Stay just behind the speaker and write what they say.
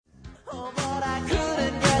Oh, but I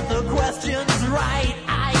couldn't get the questions right.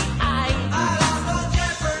 I lost on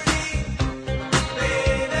Jeopardy,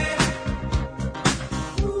 baby.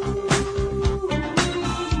 Ooh,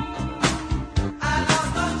 I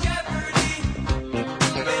lost on Jeopardy,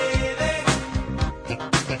 baby.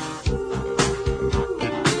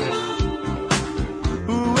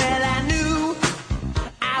 Well, I knew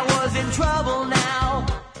I was in trouble now.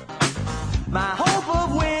 My hope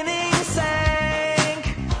of winning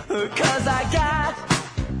sank, 'cause I got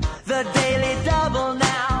the daily double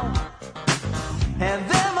now, and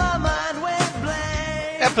then my mind went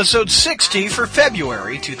blank. Episode 60 for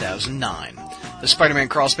February 2009. The Spider-Man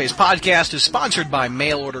Crawlspace podcast is sponsored by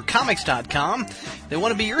MailOrderComics.com. They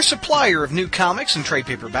want to be your supplier of new comics and trade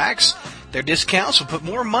paperbacks. Their discounts will put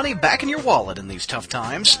more money back in your wallet in these tough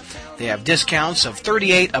times. They have discounts of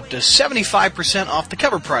 38 up to 75% off the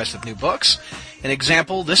cover price of new books. An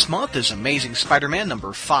example this month is Amazing Spider-Man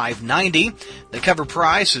number 590. The cover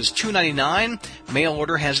price is $2.99. Mail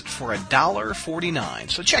order has it for $1.49.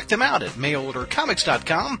 So check them out at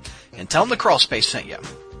MailOrderComics.com and tell them the Crawlspace sent you.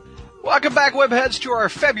 Welcome back, webheads, to our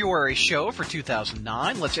February show for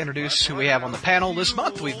 2009. Let's introduce who we have on the panel this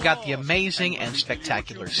month. We've got the amazing and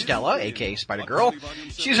spectacular Stella, a.k.a. Spider-Girl.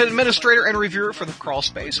 She's an administrator and reviewer for the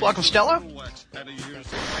Crawlspace. Welcome, Stella.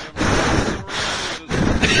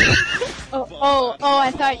 Oh,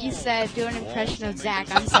 I thought you said do an impression of Zach.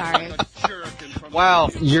 I'm sorry. Wow.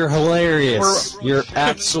 You're hilarious. You're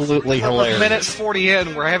absolutely hilarious. We're minute 40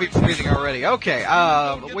 in. We're heavy breathing already. Okay.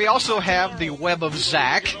 We also have the web of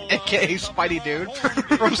Zach, a.k.a. Spidey Dude,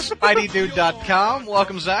 from SpideyDude.com.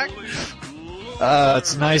 Welcome, Zach.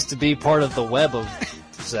 It's nice to be part of the web of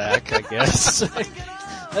Zach, I guess.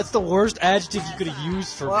 That's the worst adjective you could have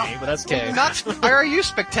used for me, but that's okay. Why are you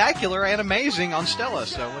spectacular and amazing on Stella?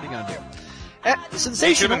 So what are you going to do?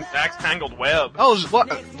 Sensational. Give him Zach's tangled web. Oh, what?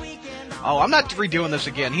 Oh, I'm not redoing this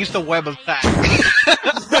again. He's the web of Zach.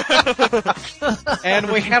 And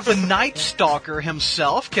we have the Night Stalker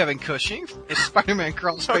himself, Kevin Cushing, his Spider-Man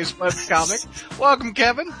Crawlspace webcomic. Welcome,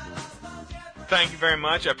 Kevin. Thank you very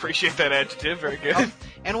much. I appreciate that adjective. Very good.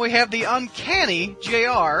 And we have the uncanny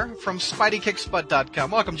JR from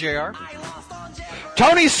SpideyKicksButt.com. Welcome, JR.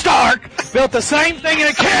 Tony Stark built the same thing in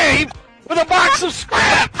a cave with a box of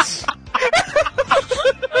scraps.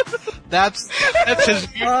 That's his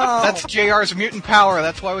that's JR's mutant power.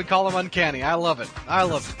 That's why we call him uncanny. I love it.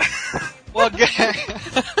 Well,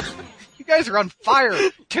 you guys are on fire.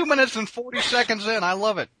 2 minutes and 40 seconds in. I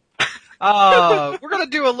love it. We're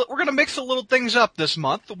gonna mix a little things up this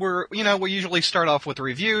month. We usually start off with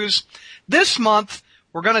reviews. This month,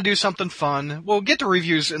 we're gonna do something fun. We'll get to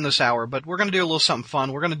reviews in this hour, but we're gonna do a little something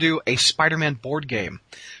fun. We're gonna do a Spider-Man board game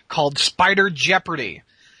called Spider Jeopardy.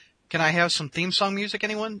 Can I have some theme song music,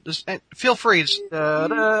 anyone? Feel free. Remix.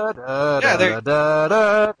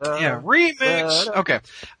 Okay.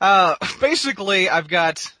 Basically, I've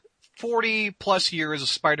got 40 plus years of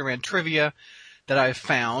Spider-Man trivia that I've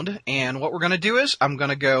found, and what we're going to do is I'm going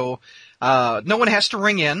to go, no one has to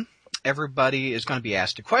ring in. Everybody is going to be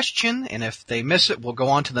asked a question, and if they miss it, we'll go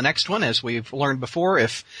on to the next one. As we've learned before,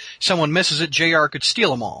 if someone misses it, JR could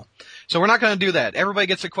steal them all. So we're not going to do that. Everybody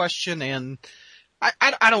gets a question, and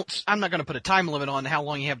I'm not going to put a time limit on how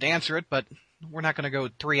long you have to answer it, but we're not going to go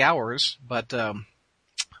 3 hours, but, Yeah,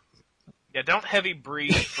 don't heavy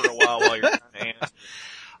breathe for a while you're trying to answer.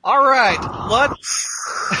 Alright,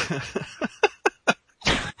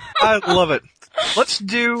 I love it.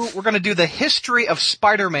 We're going to do the history of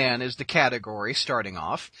Spider-Man is the category starting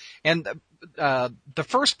off, and, the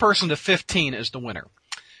first person to 15 is the winner.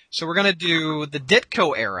 So we're going to do the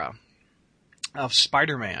Ditko era of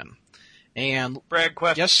Spider-Man. And Brad,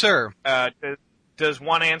 question. Yes, sir. Does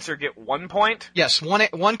one answer get 1 point? Yes,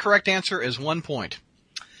 one correct answer is 1 point.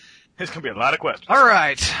 There's going to be a lot of questions. All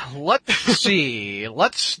right, let's see.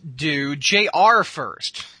 Let's do JR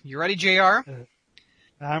first. You ready, JR?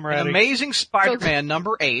 I'm ready. In Amazing Spider-Man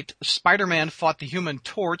number 8, Spider-Man fought the Human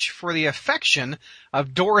Torch for the affection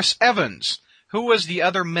of Doris Evans. Who was the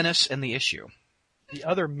other menace in the issue? The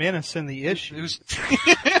other menace in the issue.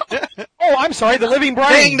 Oh, I'm sorry, the Living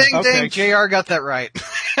Brain. Ding, ding. JR got that right.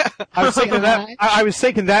 I was thinking that. I was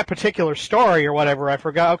thinking that particular story or whatever. I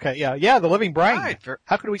forgot. Okay, yeah, the Living Brain. Right.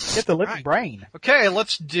 How could we get the Living Brain? Okay,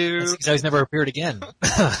 let's do. That's because he's never appeared again.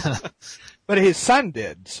 But his son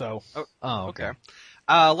did. So. Oh, okay.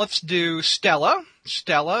 Let's do Stella.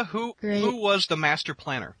 Stella, who was the master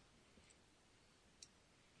planner?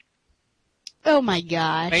 Oh my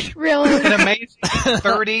gosh, really? An amazing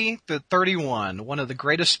 30 to 31. One of the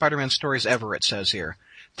greatest Spider-Man stories ever, it says here.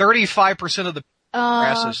 35% of the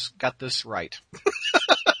press has got this right.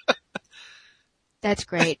 That's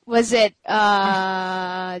great. Was it,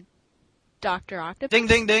 Dr. Octopus? Ding,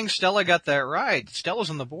 ding, ding. Stella got that right. Stella's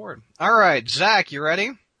on the board. All right, Zach, you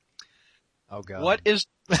ready? Oh god. What is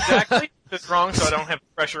Exactly. This is wrong, so I don't have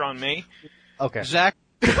pressure on me. Okay. Zach?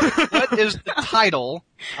 What is the title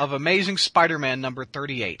of Amazing Spider-Man number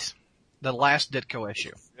 38, the last Ditko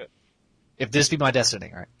issue? If this be my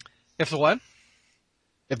destiny, right? If the what?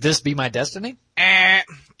 If this be my destiny?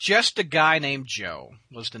 Just a Guy Named Joe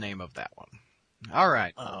was the name of that one. All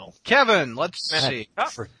right, Oh. Kevin. Let's see.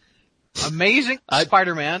 For- Amazing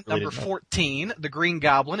Spider-Man really number didn't know. 14. The Green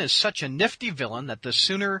Goblin is such a nifty villain that the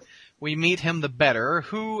sooner we meet him, the better.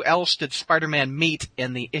 Who else did Spider-Man meet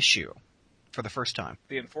in the issue for the first time?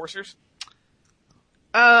 The Enforcers?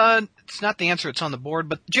 It's not the answer. It's on the board.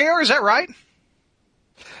 But JR, is that right?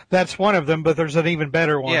 That's one of them, but there's an even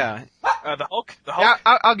better one. Yeah. The Hulk? The Hulk?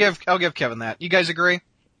 Yeah, I'll give Kevin that. You guys agree?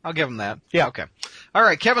 I'll give him that. Yeah. Okay. All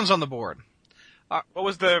right. Kevin's on the board. What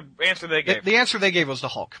was the answer they gave? The answer they gave was the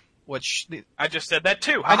Hulk, which I just said that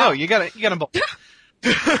too. I know you got them both.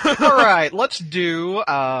 All right, let's do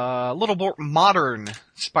a little more modern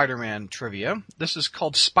Spider-Man trivia. This is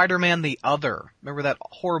called Spider-Man the Other. Remember that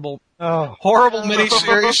horrible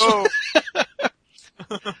miniseries?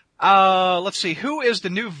 Let's see. Who is the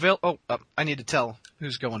new villain? I need to tell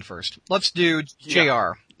who's going first. Let's do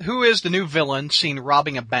JR. Who is the new villain seen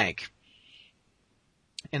robbing a bank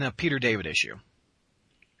in a Peter David issue?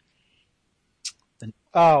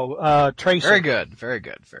 Tracy. Very good.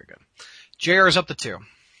 JR is up to 2.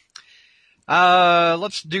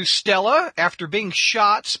 Let's do Stella. After being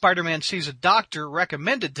shot, Spider-Man sees a doctor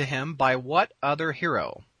recommended to him by what other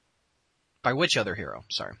hero? By which other hero?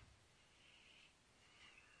 Sorry.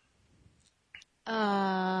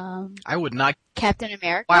 I would not. Captain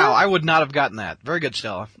America? Wow, I would not have gotten that. Very good,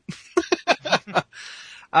 Stella.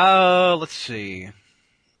 Let's see.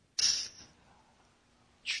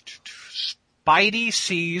 Spidey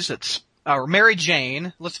sees that, or Mary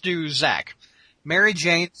Jane, let's do Zach. Mary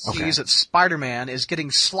Jane sees that Spider-Man is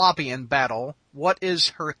getting sloppy in battle. What is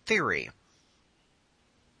her theory?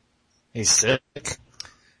 He's sick.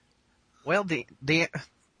 Well,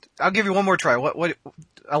 I'll give you one more try. What,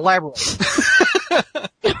 elaborate.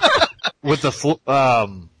 With the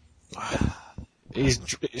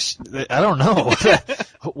I don't know.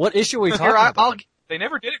 What issue are we talking about? They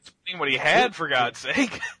never did explain what he had, for God's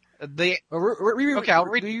sake. I'll read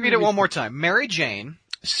it one more time. Mary Jane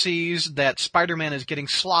sees that Spider-Man is getting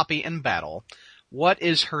sloppy in battle. What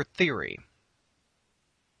is her theory?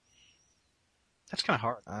 That's kind of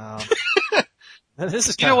hard. This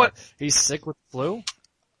is You know what? He's sick with the flu?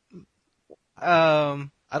 I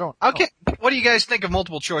don't know. Okay, what do you guys think of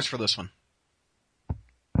multiple choice for this one?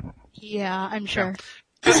 Yeah, I'm sure.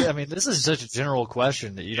 I mean, this is such a general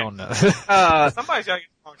question that you don't know. Somebody's got to get it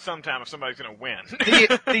wrong sometime if somebody's going to win.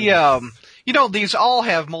 These all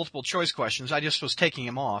have multiple choice questions. I just was taking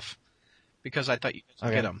them off because I thought you guys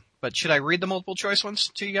would get them. But should I read the multiple choice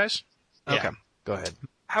ones to you guys? Yeah. Okay. Go ahead.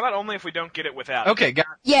 How about only if we don't get it without it? Okay,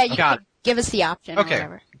 Yeah, you got can give us the option or Okay.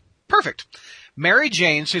 whatever. Perfect. Mary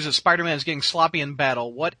Jane sees that Spider-Man is getting sloppy in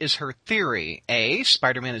battle. What is her theory? A,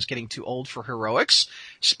 Spider-Man is getting too old for heroics.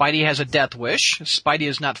 Spidey has a death wish. Spidey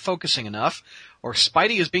is not focusing enough. Or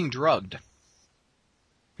Spidey is being drugged.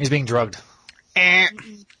 He's being drugged.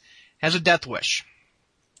 Has a death wish.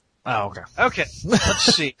 Oh, okay. Okay,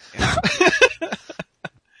 let's see.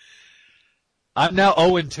 I'm now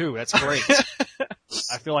 0-2. That's great.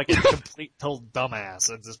 I feel like a complete total dumbass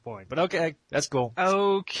at this point. But okay, that's cool.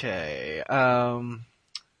 Okay,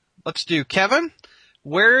 let's do Kevin.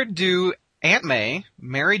 Where do Aunt May,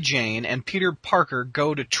 Mary Jane, and Peter Parker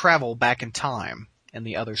go to travel back in time in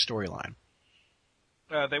the other storyline?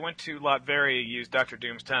 They went to Latveria, used Dr.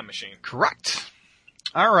 Doom's time machine. Correct.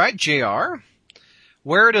 All right, JR.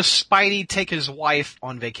 Where does Spidey take his wife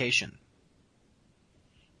on vacation?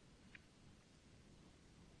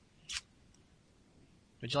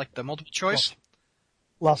 Would you like the multiple choice?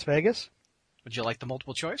 Las Vegas? Would you like the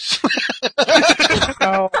multiple choice?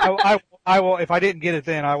 No, I will. If I didn't get it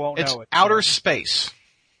then, I won't It's know it. outer space.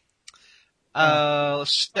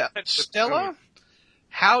 Stella?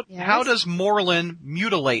 How does Moreland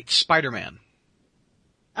mutilate Spider-Man?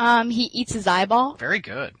 He eats his eyeball. Very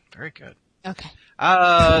good. Okay.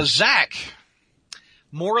 Zach.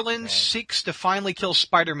 Moreland seeks to finally kill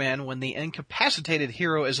Spider-Man when the incapacitated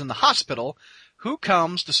hero is in the hospital. Who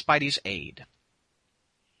comes to Spidey's aid?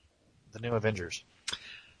 The New Avengers.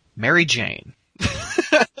 Mary Jane.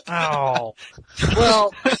 Oh.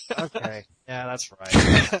 Well, okay. Yeah, that's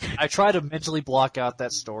right. I try to mentally block out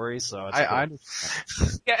that story, so it's cool.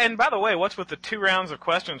 Yeah, and by the way, what's with the 2 rounds of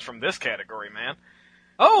questions from this category, man?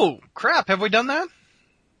 Oh, crap. Have we done that?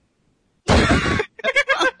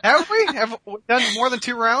 Have we? Have we done more than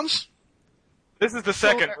 2 rounds? This is the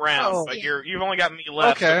second round, but you've only got me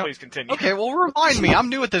left, so please continue. Okay, well, remind me. I'm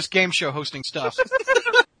new at this game show hosting stuff.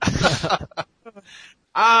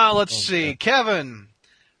 Let's see. Kevin,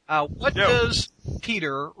 what does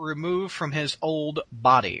Peter remove from his old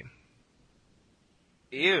body?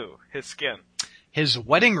 Ew, his skin. His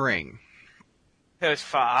wedding ring. His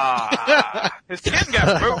skin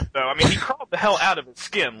got removed, though. I mean, he crawled the hell out of his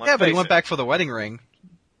skin. Yeah, but he went back for the wedding ring.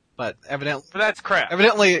 But evidently, that's crap.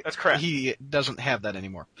 That's crap. He doesn't have that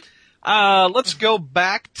anymore. Let's go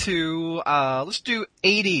back to, let's do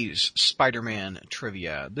 80s Spider-Man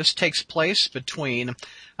trivia. This takes place between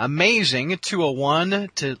Amazing 201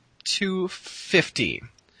 to 250.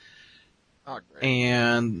 Oh, great.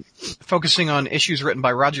 And focusing on issues written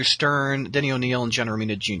by Roger Stern, Denny O'Neil, and John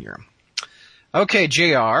Romita Jr. Okay,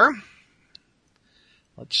 JR.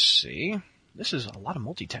 Let's see. This is a lot of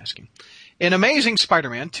multitasking. In Amazing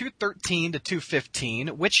Spider-Man 213 to 215,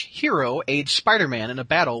 which hero aids Spider-Man in a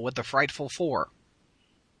battle with the Frightful Four?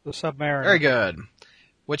 The Submariner. Very good.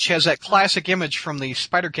 Which has that classic image from the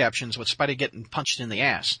Spider captions with Spidey getting punched in the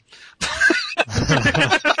ass.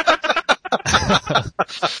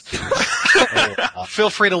 Feel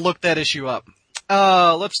free to look that issue up.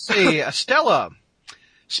 Let's see. Stella.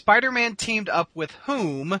 Spider-Man teamed up with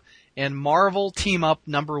whom in Marvel Team Up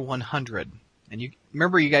number 100? And you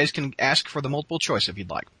remember, you guys can ask for the multiple choice if you'd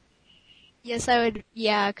like. Yes, I would.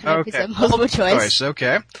 Yeah, could I present multiple choice?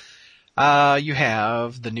 Okay. You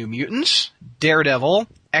have the New Mutants, Daredevil,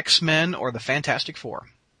 X-Men, or the Fantastic Four.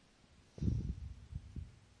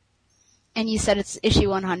 And you said it's issue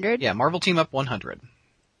 100? Yeah, Marvel Team Up 100.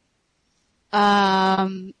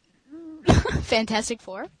 Fantastic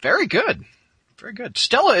Four? Very good. Very good.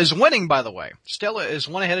 Stella is winning, by the way. Stella is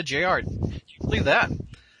one ahead of JR. Can you believe that?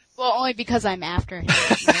 Well, only because I'm after him.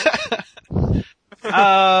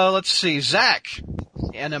 Let's see. Zach,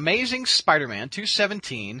 an Amazing Spider-Man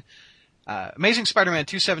 217. Amazing Spider-Man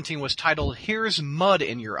 217 was titled Here's Mud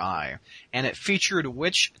in Your Eye, and it featured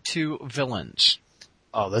which 2 villains?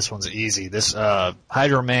 Oh, this one's easy. This,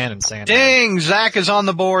 Hydro Man and Sandman. Ding! Zach is on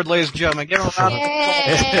the board, ladies and gentlemen. Give him a round of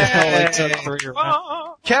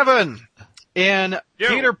applause. Kevin, in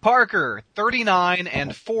Peter Parker 39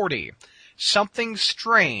 and 40, something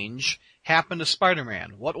strange happened to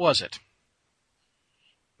Spider-Man. What was it?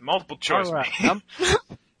 Multiple choice. All right.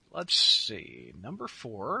 Let's see. Number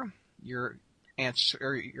 4. Your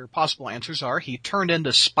possible answers are: he turned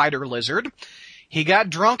into Spider Lizard, he got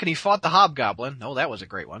drunk and he fought the Hobgoblin. Oh, that was a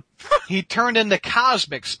great one. He turned into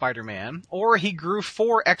Cosmic Spider-Man, or he grew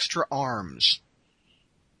 4 extra arms.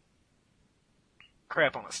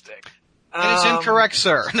 Crap on a stick. It is incorrect,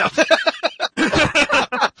 sir. No.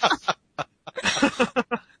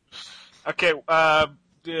 Okay,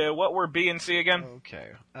 what were B and C again? Okay.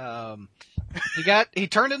 He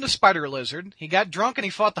turned into Spider Lizard, he got drunk and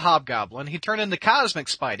he fought the Hobgoblin, he turned into Cosmic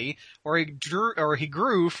Spidey, or he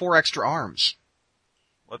grew 4 extra arms.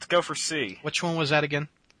 Let's go for C. Which one was that again?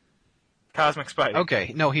 Cosmic Spidey.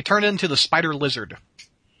 Okay, no, he turned into the Spider Lizard.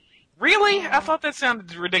 Really? I thought that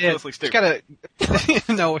sounded ridiculously stupid.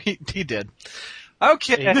 No, he did.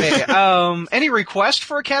 Okay. Any request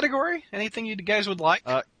for a category? Anything you guys would like?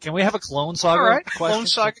 Can we have a Clone Saga? All right, question? Clone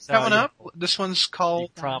Saga coming up. This one's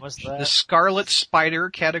called the Scarlet Spider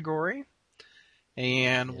category.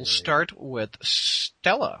 And we'll start with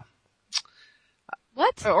Stella.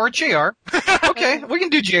 What? Or JR. Okay, we can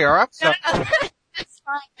do JR. That's fine.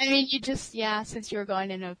 I mean, since you were going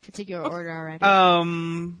in a particular order already.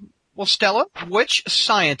 Well, Stella, which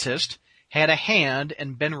scientist had a hand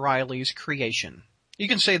in Ben Reilly's creation? You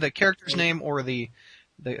can say the character's name or the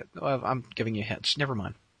I'm giving you hints. Never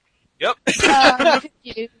mind. Yep. Could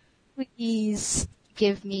you please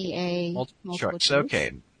give me a multiple choice?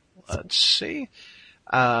 Okay. Let's see.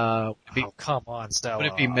 Come on, Stella. Would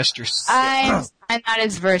it be Mr. I'm not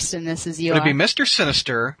as versed in this as you are. Would it be Mr.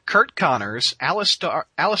 Sinister, Kurt Connors, Alistair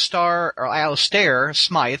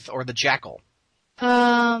Smythe, or the Jackal?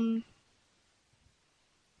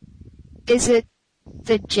 Is it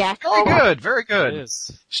the Jackal? Very good, very good. It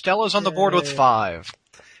is. Stella's on the board with 5.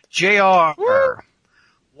 JR.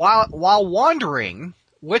 While wandering,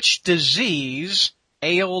 which disease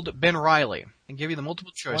ailed Ben Reilly? And give you the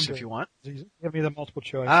multiple choice if you want. Give me the multiple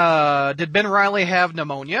choice. Did Ben Reilly have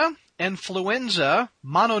pneumonia, influenza,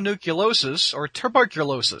 mononucleosis, or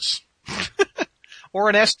tuberculosis? Or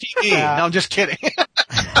an STD? No, I'm just kidding.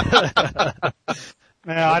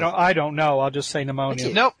 No, I don't know. I'll just say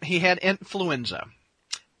pneumonia. Nope, he had influenza.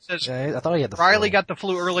 says, Yeah, I thought he had the Riley flu. got the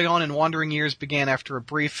flu early on and wandering years began after a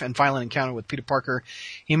brief and violent encounter with Peter Parker.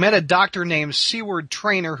 He met a doctor named Seward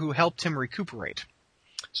Trainer who helped him recuperate.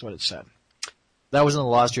 That's what it said. That was in the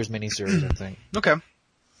last year's miniseries, I think. Okay.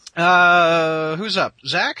 Who's up?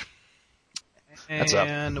 Zach? That's up.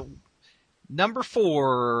 And number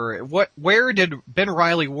 4, where did Ben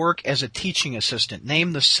Reilly work as a teaching assistant?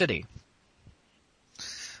 Name the city.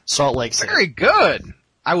 Salt Lake City. Very good.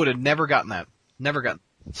 I would have never gotten that. Never gotten.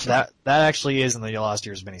 That actually is in the last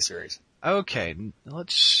year's miniseries. Okay,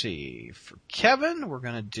 let's see. For Kevin, we're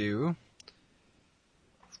gonna do.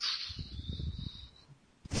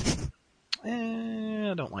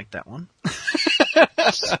 I don't like that one.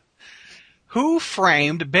 Who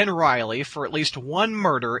framed Ben Reilly for at least one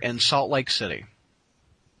murder in Salt Lake City?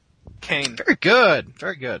 Kane. Very good.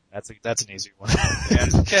 Very good. That's an easy one.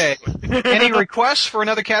 Okay. Any requests for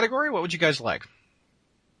another category? What would you guys like?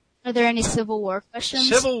 Are there any Civil War questions?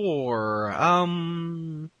 Civil War.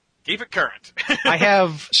 Keep it current. I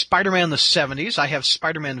have Spider-Man the 70s. I have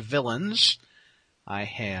Spider-Man villains. I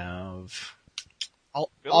have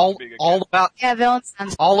Villains would be a good Yeah, villains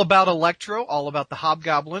sounds all about Electro, all about the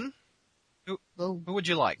Hobgoblin. Who cool. would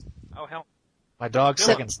you like? Oh, hell. My dog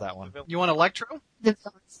Villain. seconds that one. You want Electro The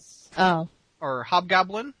villains. Oh. or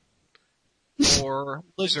Hobgoblin or Did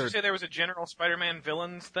you Lizard? say there was a general Spider-Man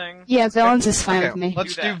villains thing? Yeah, villains is fine Okay, with me.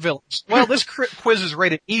 let's Do do that. villains. Well, this quiz is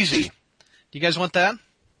rated easy. Do you guys want that?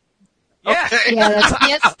 Yeah. Yeah, that's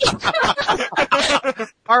yes.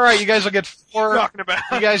 All right, you guys will get four. Talking about.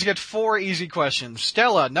 You guys get 4 easy questions.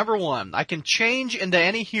 Stella, number 1. I can change into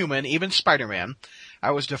any human, even Spider-Man.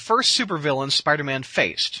 I was the first supervillain Spider-Man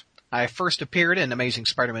faced. I first appeared in Amazing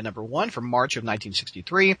Spider-Man number 1 from March of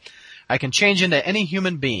 1963. I can change into any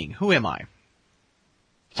human being. Who am I?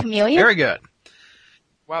 Chameleon? Very good.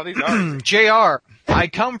 Wow, these are. JR, I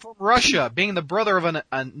come from Russia. Being the brother of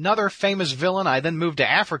another famous villain, I then moved to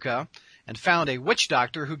Africa and found a witch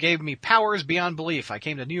doctor who gave me powers beyond belief. I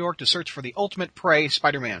came to New York to search for the ultimate prey,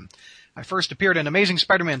 Spider-Man. I first appeared in Amazing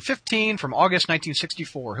Spider-Man 15 from August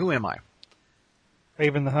 1964. Who am I?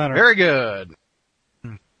 Raven the Hunter. Very good.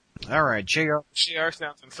 All right, JR. JR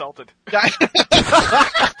sounds insulted.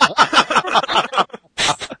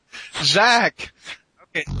 Zach.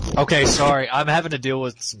 Okay, sorry. I'm having to deal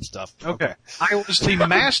with some stuff. Okay. I was the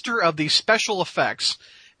master of the special effects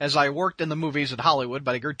as I worked in the movies at Hollywood,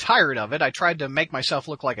 but I grew tired of it. I tried to make myself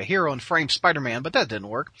look like a hero and frame Spider-Man, but that didn't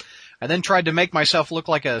work. I then tried to make myself look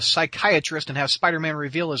like a psychiatrist and have Spider-Man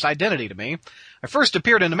reveal his identity to me. I first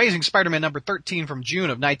appeared in Amazing Spider-Man number 13 from June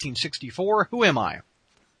of 1964. Who am I?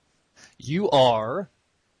 You are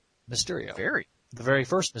Mysterio. The very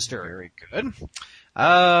first Mysterio. very good.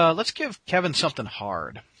 Let's give Kevin something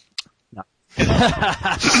hard. No.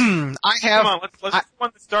 I have. Come on, let's do one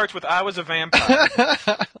that starts with "I was a vampire."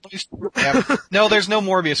 No, there's no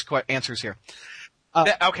Morbius answers here.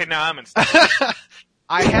 Okay, now I'm in.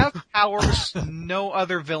 I have powers no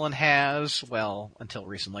other villain has, well, until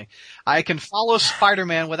recently. I can follow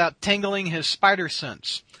Spider-Man without tingling his spider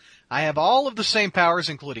sense. I have all of the same powers,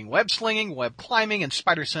 including web slinging, web climbing, and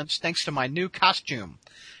spider sense, thanks to my new costume.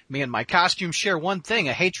 Me and my costume share one thing,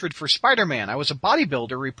 a hatred for Spider-Man. I was a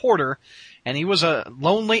bodybuilder reporter, and he was a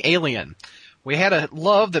lonely alien. We had a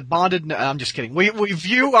love that bonded. No, I'm just kidding. We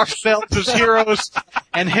view ourselves as heroes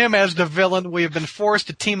and him as the villain. We have been forced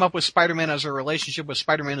to team up with Spider-Man as our relationship with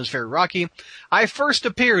Spider-Man is very rocky. I first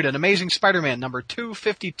appeared in Amazing Spider-Man number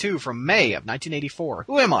 252 from May of 1984.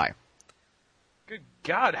 Who am I? Good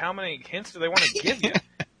God, how many hints do they want to give you?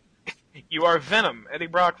 You are Venom, Eddie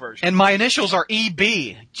Brock version. And my initials are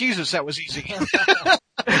EB. Jesus, that was easy.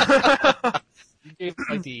 You gave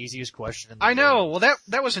like the easiest question. I know. Well,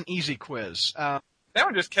 that was an easy quiz. That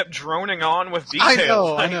one just kept droning on with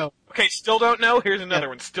details. I know. Okay, still don't know. Here's another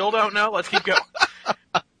one. Still don't know. Let's keep going.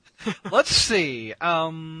 Let's see.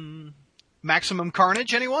 Maximum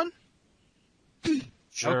Carnage, anyone?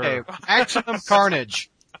 Sure. Okay. Maximum Carnage.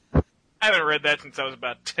 I haven't read that since I was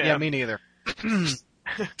about 10. Yeah, me neither.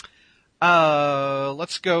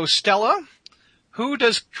 Let's go Stella. Who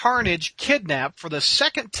does Carnage kidnap for the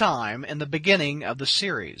second time in the beginning of the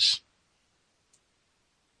series?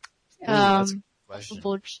 That's a good question.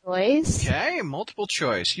 Multiple choice. Okay, multiple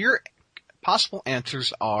choice. Your possible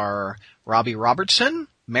answers are Robbie Robertson,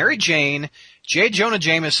 Mary Jane, J. Jonah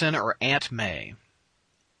Jameson, or Aunt May.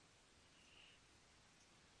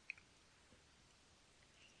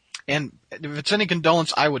 And if it's any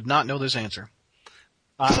condolence, I would not know this answer.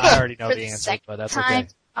 I already know For the the answer, second but that's time.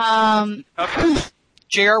 okay. Okay.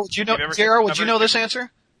 JR, would you know? Have you ever JR, seen- would you know this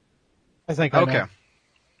answer? I think I Okay. know.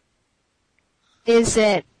 Is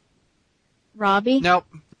it Robbie? Nope.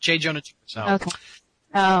 J. Jonah Jameson. Okay.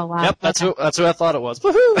 Oh, wow. Yep, that's who I thought it was.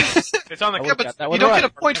 Woohoo! It's on the I cover. would've got that You one don't right.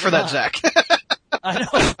 get a point for that, Zach.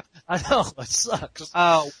 I know, it sucks.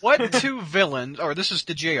 What two villains, or this is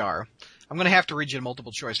to JR, I'm gonna have to read you a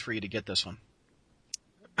multiple choice for you to get this one.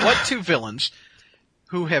 What two villains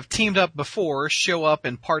who have teamed up before show up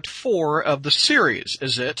in part 4 of the series?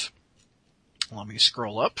 Is it, let me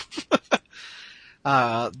scroll up,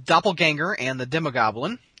 Doppelganger and the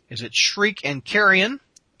Demogoblin? Is it Shriek and Carrion,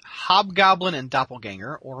 Hobgoblin and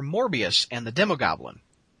Doppelganger, or Morbius and the Demogoblin?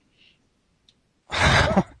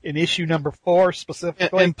 In issue number 4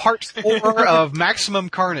 specifically. In part 4 of Maximum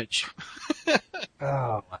Carnage.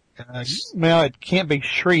 Oh my God. Well, it can't be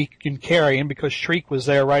Shriek and Carrion because Shriek was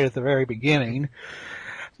there right at the very beginning.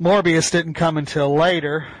 Morbius didn't come until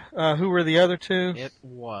later. Who were the other two? It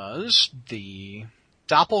was the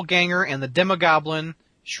Doppelganger and the Demogoblin,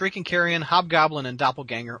 Shriek and Carrion, Hobgoblin and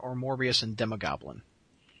Doppelganger, or Morbius and Demogoblin.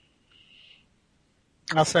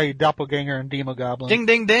 I'll say Doppelganger and Demogoblin. Ding,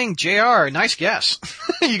 ding, ding. JR, nice guess.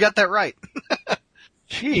 You got that right.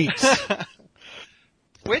 Jeez.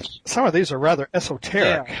 Which, Some of these are rather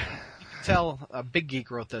esoteric. yeah, you can tell a big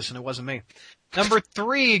geek wrote this and it wasn't me. Number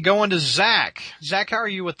 3, going to Zach. Zach, how are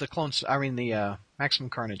you with the Maximum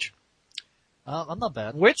Carnage? I'm not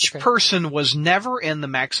bad. Which Okay. person was never in the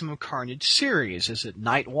Maximum Carnage series? Is it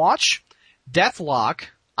Nightwatch, Deathlock,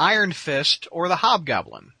 Iron Fist, or the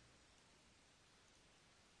Hobgoblin?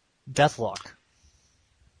 Deathlock.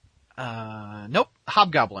 Nope,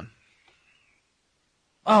 Hobgoblin.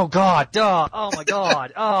 Oh God, duh. Oh my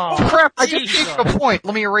God. Oh, Crap, I just Jesus. gave you a point.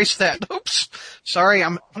 Let me erase that. Oops. Sorry,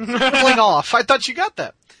 I'm pulling off. I thought you got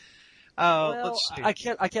that. Well, Let's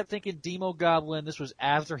see. I kept thinking Demogoblin. This was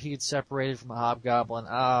after he had separated from the Hobgoblin.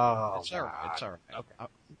 Oh, It's alright, it's alright. Okay.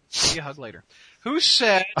 I'll give you a hug later. Who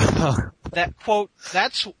said that, quote,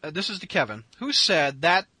 this is to Kevin, who said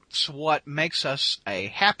that's what makes us a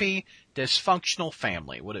happy, dysfunctional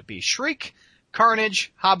family? Would it be Shriek,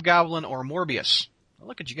 Carnage, Hobgoblin, or Morbius? Well,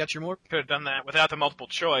 look at you, got your more. Could have done that without the multiple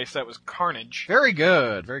choice. That was Carnage. Very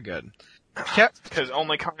good, very good. Because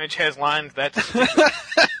only Carnage has lines. That's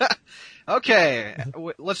Okay,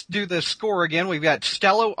 let's do the score again. We've got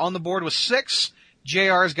Stella on the board with 6,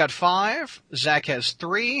 JR's got 5, Zach has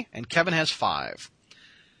 3, and Kevin has 5.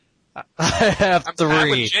 I have I'm tied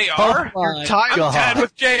with 3. JR. Oh You're my tied. God. tied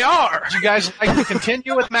with JR. Do you guys like to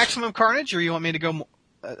continue with Maximum Carnage, or you want me to go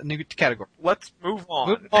new category? Let's move on.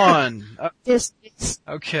 Move on. Just,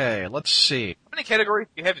 Okay, let's see. How many categories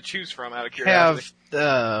do you have to choose from out of curiosity?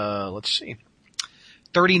 Have, let's see,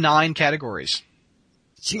 39 categories.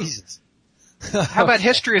 Jesus. How about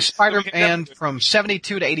History of Spider-Man definitely- from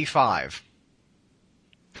 72 to 85?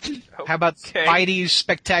 How about Okay. Spidey's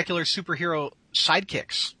Spectacular Superhero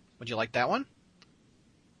Sidekicks? Would you like that one?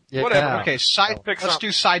 Yeah, Whatever. yeah. Okay, Pick let's something. do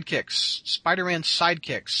sidekicks. Spider-Man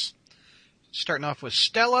sidekicks. Starting off with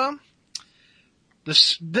Stella.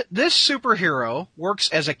 This superhero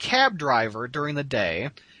works as a cab driver during the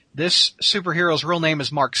day. This superhero's real name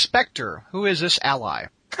is Mark Spector. Who is this ally?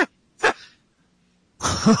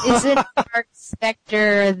 is it Mark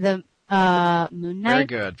Spector, the, Moon Very Knight?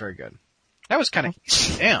 good, very good. That was kind of,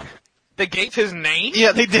 damn. They gave his name?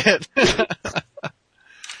 Yeah, they did.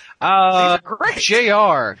 great.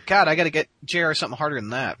 JR. God, I gotta get JR something harder than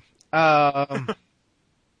that.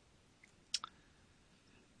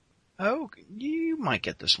 Oh, you might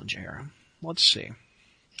get this one, JR. Let's see.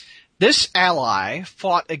 This ally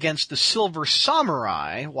fought against the Silver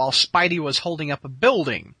Samurai while Spidey was holding up a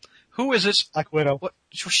building. Who is this? Black Widow. What?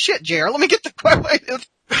 Shit, JR, let me get the question.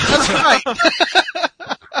 That's right.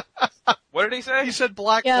 What did he say? He said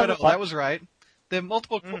Black Yeah, Widow. but- That was right. The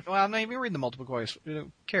multiple. Well, I'm not even reading the multiple choice. We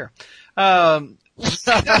don't care. I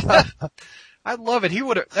love it. He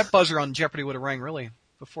would have that buzzer on Jeopardy would have rang really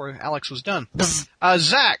before Alex was done.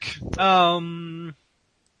 Zach.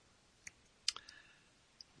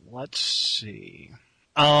 Let's see.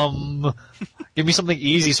 Give me something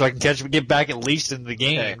easy so I can get back at least in the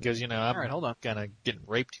game Okay. because I'm All right, hold on. kind of getting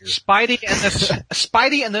raped here.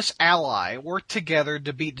 Spidey and this ally work together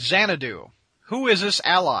to beat Xanadu. Who is this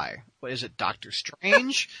ally? What is it? Doctor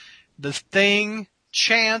Strange, the Thing,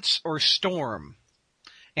 Chance, or Storm?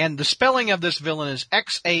 And the spelling of this villain is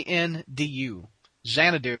Xandu.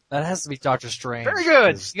 Xanadu. That has to be Doctor Strange. Very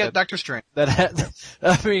good. 'cause You got that- Doctor Strange.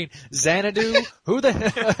 I mean, Xanadu? Who the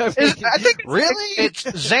I think really? it's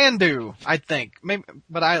Xandu. I think maybe,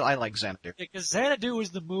 but I like Xanadu. Because Xanadu was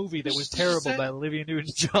the movie that was terrible by Olivia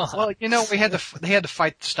Newton-John. Well, you know, they had to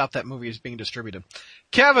fight to stop that movie as being distributed.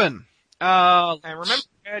 Kevin. And remember,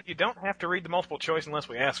 Dad, you don't have to read the multiple choice unless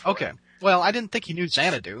we ask for Okay. it. Well, I didn't think he knew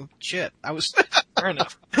Xanadu. Shit. I was. Fair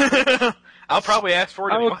enough. I'll probably ask for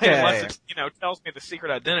it anyway, Okay. unless it, tells me the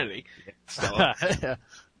secret identity. So,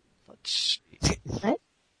 Let's see. What?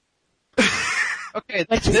 Okay,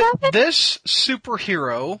 What just happened? this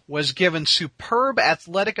superhero was given superb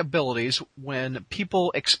athletic abilities when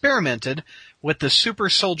people experimented with the super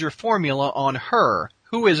soldier formula on her.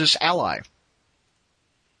 Who is this ally?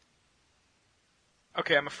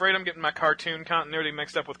 okay, I'm afraid I'm getting my cartoon continuity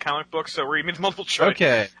mixed up with comic books, so read me the multiple choice.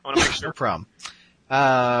 Okay, I want to make no sure. problem.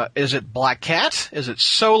 Is it Black Cat? Is it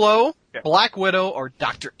Solo? Yeah. Black Widow or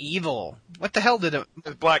Dr. Evil? What the hell did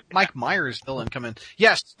It's Black. Mike Myers villain come in?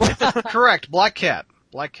 Yes, correct. Black Cat.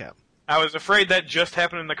 Black Cat. I was afraid that just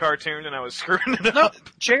happened in the cartoon, and I was screwing it up. No,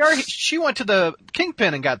 JR, she went to the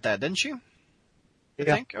Kingpin and got that, didn't she? I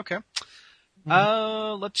Yeah. think. Okay.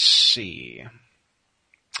 Let's see.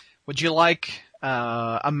 Would you like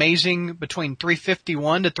amazing between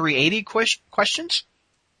 351 to 380 questions?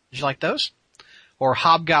 Would you like those? Or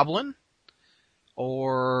Hobgoblin?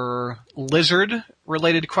 Or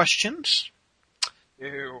lizard-related questions?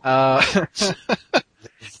 Ew.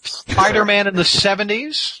 Spider-Man in the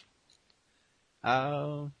 70s?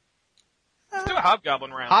 Let's do a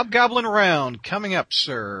Hobgoblin round. Hobgoblin round coming up,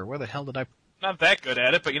 sir. Where the hell did I Not that good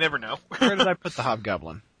at it, but you never know. where did I put the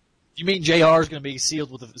Hobgoblin? You mean JR is going to be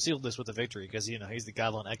sealed this with a victory because he's the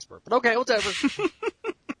goblin expert? But okay, whatever.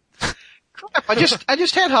 Crap, I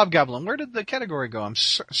just had Hobgoblin. Where did the category go? I'm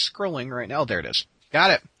scrolling right now. Oh, there it is. Got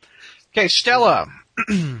it. Okay, Stella.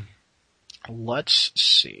 Let's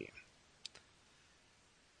see.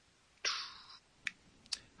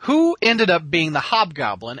 Who ended up being the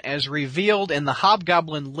Hobgoblin as revealed in the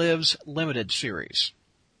Hobgoblin Lives Limited series?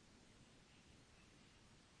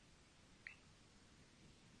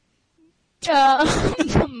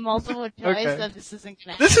 Multiple choice, Okay. so this isn't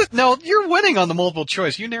gonna No, you're winning on the multiple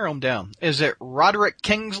choice. You narrow them down. Is it Roderick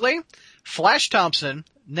Kingsley, Flash Thompson,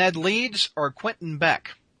 Ned Leeds, or Quentin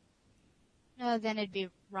Beck? No, then it'd be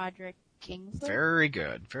Roderick Kingsley. Very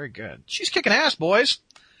good. Very good. She's kicking ass, boys.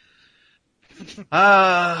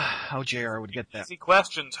 JR would get that. Easy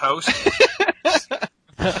questions, host.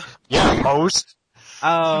 Yeah, host.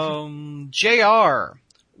 JR,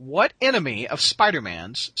 what enemy of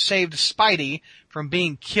Spider-Man's saved Spidey from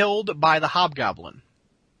being killed by the Hobgoblin?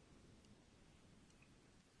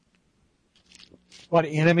 What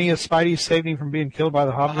enemy of Spidey saved him from being killed by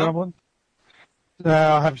the Hobgoblin?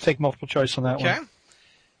 I'll have to take multiple choice on that Okay. one.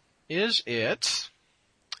 Is it...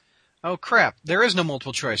 Oh crap, there is no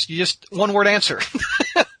multiple choice. You just one word answer.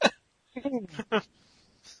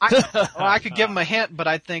 I could give him a hint, but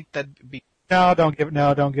I think that'd be... No, don't give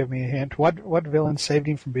me a hint. What villain saved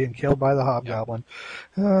him from being killed by the Hobgoblin?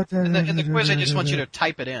 In the quiz, I just want you to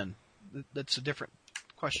type it in. That's a different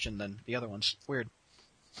question than the other ones. Weird.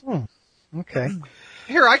 Okay.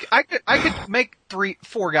 Here, I could make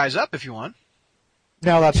 4 guys up if you want.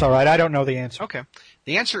 No, that's all right. I don't know the answer. Okay.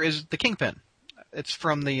 The answer is the Kingpin. It's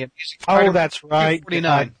from the Amazing Oh, Spider-Man that's right.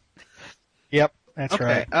 49. Yep, that's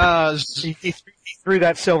Okay. right. He threw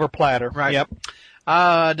that silver platter. Right. Yep.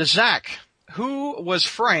 To Zach, who was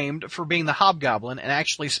framed for being the Hobgoblin and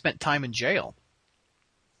actually spent time in jail?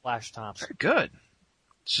 Flash Thompson. Very good.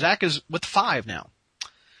 Zach is with 5 now.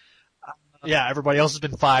 Yeah, everybody else has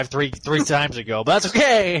been 5 three times ago, but that's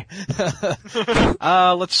okay.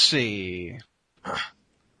 Let's see.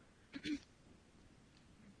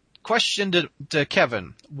 Question to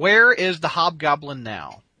Kevin. Where is the Hobgoblin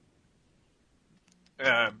now?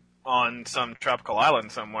 On some tropical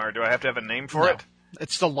island somewhere. Do I have to have a name for No. it?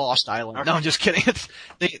 It's the Lost Island. Okay. No, I'm just kidding. It's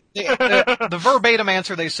the verbatim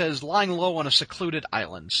answer they say is lying low on a secluded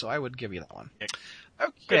island, so I would give you that one.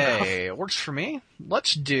 Okay, it works for me.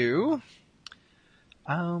 Let's do,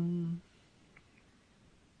 I'm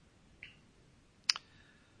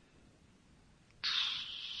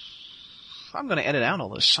gonna edit out all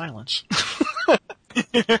this silence.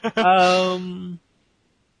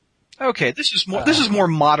 Okay, this is more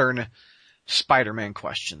modern Spider-Man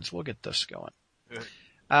questions. We'll get this going.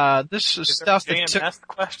 This is stuff that took,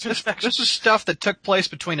 this is stuff that took place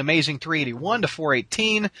between Amazing 381 to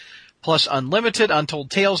 418, plus Unlimited,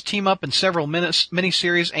 Untold Tales, Team Up, and several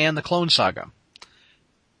miniseries, and the Clone Saga.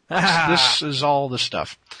 This is all the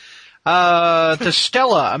stuff. To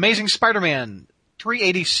Stella, Amazing Spider-Man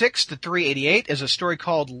 386 to 388 is a story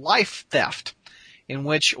called Life Theft, in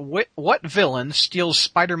which what villain steals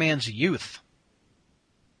Spider-Man's youth?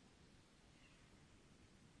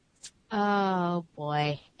 Oh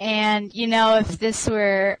boy. And if this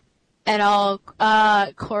were at all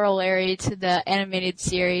corollary to the animated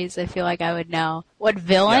series, I feel like I would know. What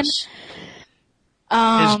villain? Yes.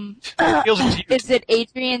 Feels it's you. Is it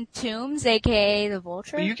Adrian Toomes, aka the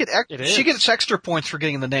Vulture? You get It she is. gets extra points for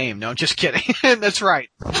getting the name. No, I'm just kidding. That's right.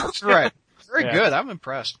 That's right. Very Yeah. good. I'm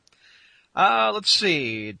impressed. Let's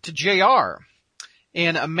see. To JR.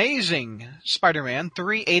 In Amazing Spider-Man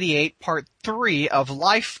 388 Part 3 of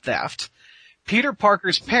Life Theft, Peter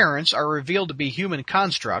Parker's parents are revealed to be human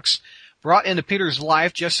constructs brought into Peter's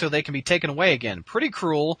life just so they can be taken away again. Pretty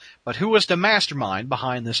cruel, but who was the mastermind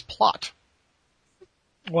behind this plot?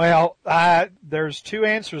 Well, there's two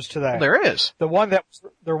answers to that. There is. The one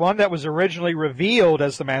that was originally revealed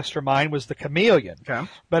as the mastermind was the Chameleon. Okay.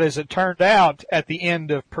 But as it turned out, at the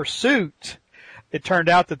end of Pursuit, it turned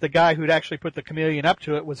out that the guy who'd actually put the Chameleon up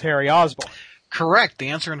to it was Harry Osborn. Correct. The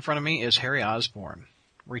answer in front of me is Harry Osborn.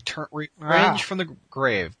 Revenge from the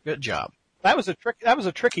grave. Good job. That was a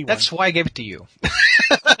tricky one. That's why I gave it to you.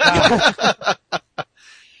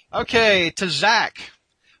 Okay, to Zach.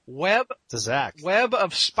 Web To Zach.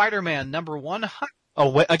 of Spider-Man number 100.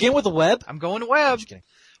 Oh, again with the web? I'm going to Web. Just kidding.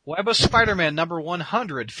 Web of Spider-Man number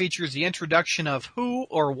 100 features the introduction of who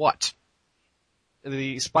or what?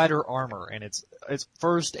 The spider armor, and it's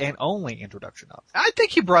first and only introduction of. I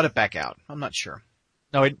think he brought it back out. I'm not sure.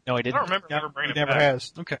 No, he I didn't. don't remember ever He bringing it never back.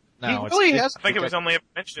 has. Okay. No, he it's- really it's- has. I think it was only ever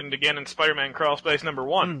mentioned again in Spider-Man Crawl Space number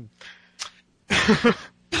 1.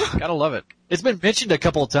 Gotta love it. It's been mentioned a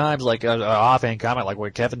couple of times, like an offhand comment, like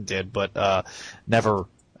what Kevin did, but never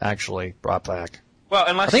actually brought back. Well,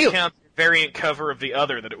 I unless think you it- count the variant cover of the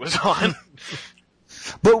other that it was on.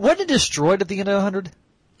 But wasn't it destroyed at the end of 100?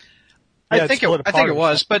 Yeah, I think split it apart.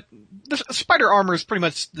 was, but the spider armor is pretty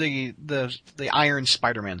much the Iron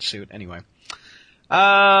Spider-Man suit anyway.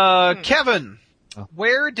 Kevin,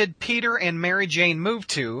 where did Peter and Mary Jane move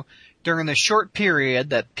to during the short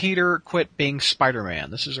period that Peter quit being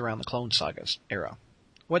Spider-Man? This is around the Clone Sagas era.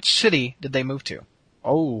 What city did they move to?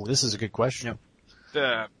 Oh, this is a good question.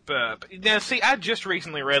 Now, see, I just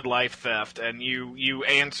recently read Life Theft, and you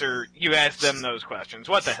asked them those questions.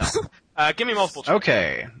 What the hell? Give me multiple choice.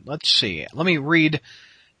 Okay, let's see. Let me read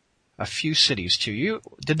a few cities to you.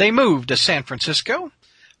 Did they move to San Francisco,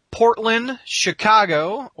 Portland,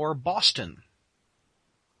 Chicago, or Boston?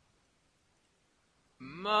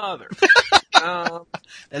 Mother. That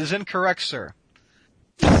is incorrect, sir.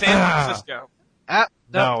 San Francisco.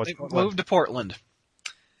 No, they it's Portland. moved to Portland.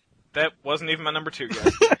 That wasn't even my number 2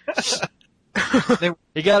 guess.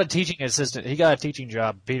 He got a teaching assistant. He got a teaching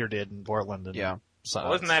job. Peter did in Portland. And Yeah. so-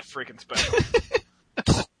 Wasn't that freaking special?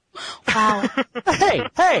 Wow.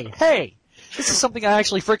 Hey! This is something I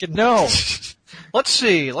actually freaking know. Let's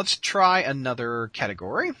see. Let's try another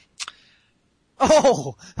category.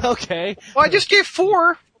 Oh, okay. Well, I just gave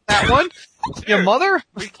 4. That one. Your mother?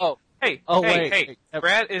 Oh, Hey, Oh, hey, wait, hey, wait.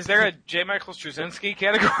 Brad, is there a J. Michael Straczynski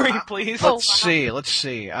category, please? Oh, Let's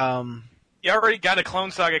see. You already got a Clone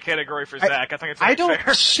Saga category for Zach. I think it's I only don't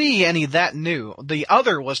fair. see any that new. The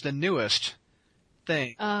other was the newest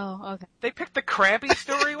thing. Oh, okay. They picked the Krabby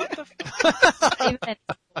story? What the f- Even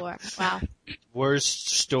before. Wow. worst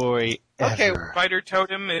story Okay, ever. Spider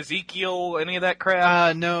Totem, Ezekiel, any of that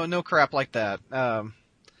crap? No crap like that.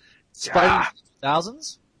 Spider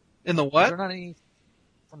thousands? In the Is there what? not any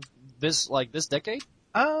from this decade?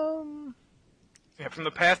 Yeah, from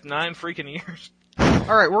the past 9 freaking years.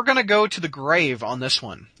 Alright, we're gonna go to the grave on this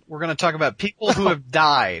one. We're gonna talk about people who have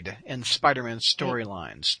died in Spider-Man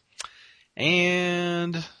storylines.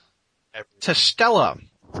 And to Stella.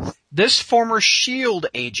 This former S.H.I.E.L.D.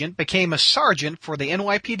 agent became a sergeant for the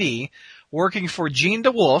NYPD, working for Jean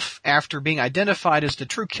DeWolf after being identified as the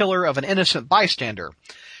true killer of an innocent bystander.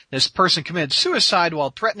 This person committed suicide while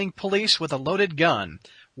threatening police with a loaded gun.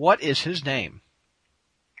 What is his name?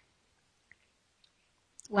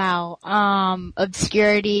 Wow.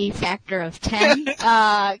 Obscurity factor of 10.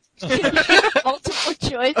 Multiple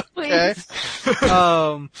choice, please.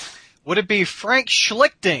 Okay. Would it be Frank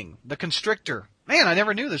Schlichting, the Constrictor? Man, I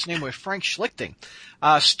never knew this name was Frank Schlichting.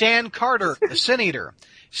 Stan Carter, the Sin Eater.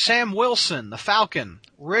 Sam Wilson, the Falcon.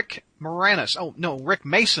 Rick Moranis. Oh, no, Rick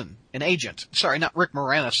Mason, an agent. Sorry, not Rick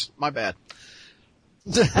Moranis. My bad.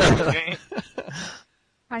 Okay.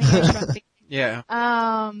 Honey, I Shrunk the- Yeah.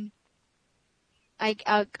 I'll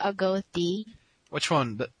go with D. Which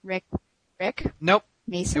one? Rick Nope.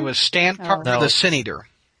 Mason. It was Stan Oh. Carter, No. the Sin Eater.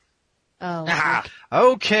 Oh. Ah,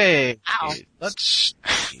 Okay. Ow. Let's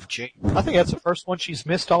see, Jake. I think that's the first one she's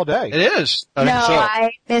missed all day. It is. No,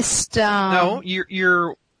 I missed No,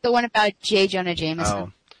 you're, the one about J. Jonah Jameson.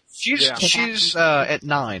 oh. She's, Yeah. she's, at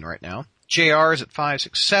 9 right now. JR is at 5,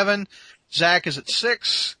 6, 7. Zach is at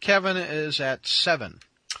 6. Kevin is at 7.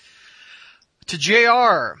 To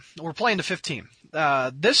JR, we're playing to 15.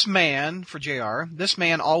 this man, for JR, this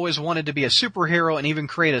man always wanted to be a superhero and even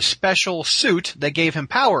create a special suit that gave him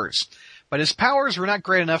powers. But his powers were not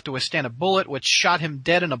great enough to withstand a bullet which shot him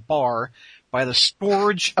dead in a bar by the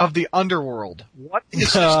Scourge of the Underworld. What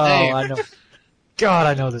is his name? I know. God,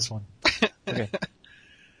 I know this one. Okay.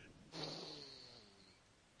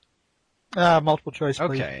 Multiple choice,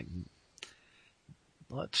 please. Okay.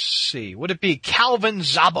 Let's see. Would it be Calvin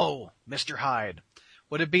Zabo, Mr. Hyde?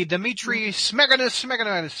 Would it be Dmitry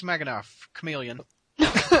Smeganov, Chameleon?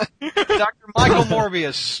 Dr. Michael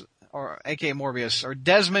Morbius, or A.K.A. Morbius, or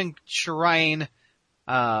Desmond Shirine,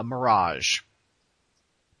 Mirage?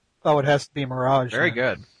 Oh, it has to be Mirage. Very then.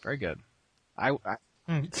 good. Very good.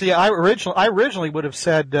 See, I originally would have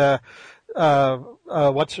said,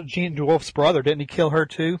 what's Jean DeWolf's brother? Didn't he kill her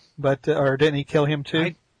too? Or didn't he kill him too?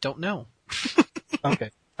 I don't know.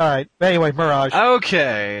 Okay. All right. Anyway, Mirage.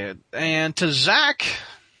 Okay. And to Zach,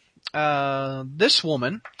 this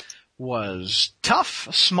woman was tough,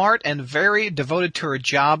 smart, and very devoted to her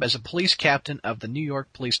job as a police captain of the New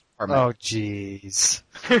York Police Department. Oh, jeez.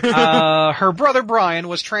 Her brother Brian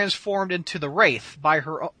was transformed into the Wraith by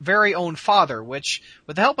her very own father, which,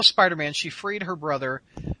 with the help of Spider-Man, she freed her brother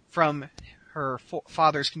from her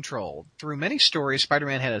father's control. Through many stories,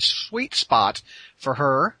 Spider-Man had a sweet spot for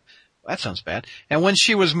her. That sounds bad. And when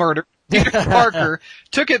she was murdered, Peter Parker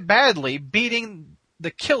took it badly, beating the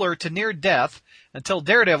killer to near death until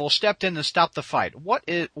Daredevil stepped in and stopped the fight. What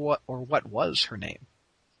was her name?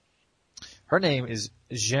 Her name is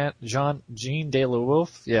Jean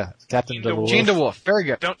DeLuwolf. Yeah, Captain DeLuwolf. Jean DeWolf. Very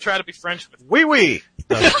good. Don't try to be French with me. Oui, oui.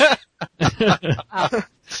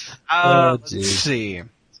 Oh, Let's geez. see.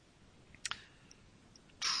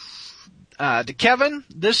 To Kevin,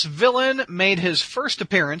 this villain made his first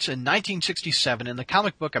appearance in 1967 in the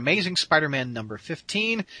comic book Amazing Spider-Man number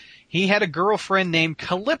 15. He had a girlfriend named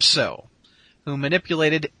Calypso, who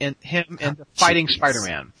manipulated him into fighting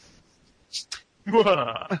Spider-Man.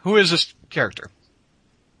 Who is this character?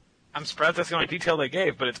 I'm surprised that's the only detail they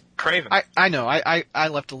gave, but it's Craven. I know. I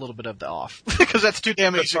left a little bit of the off because that's too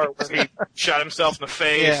damn The easy. part where he shot himself in the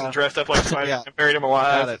face Yeah. and dressed up like Spider-Man Yeah. and buried him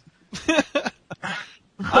alive. Got it.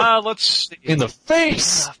 Let's see. In the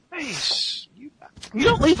face! Face. You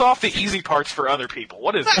don't leave off the easy parts for other people.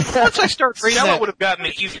 What is it? Once I start reading Stella that, would have gotten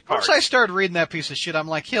the easy parts. once I started reading that piece of shit, I'm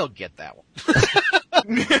like, he'll get that one.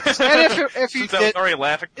 And if you Since I was did, already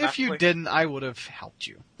laughing. if you constantly. didn't, I would have helped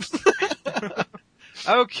you.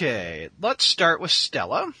 Okay, let's start with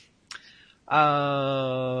Stella.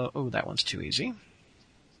 Oh, that one's too easy.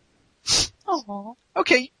 Aw.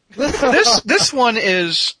 Okay, this one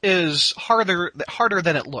is harder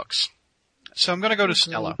than it looks. So I'm going to go to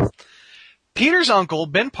Stella. Peter's uncle,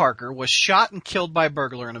 Ben Parker, was shot and killed by a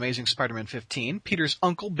burglar in Amazing Spider-Man 15. Peter's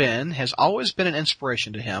uncle, Ben, has always been an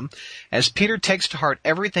inspiration to him, as Peter takes to heart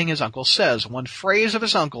everything his uncle says. One phrase of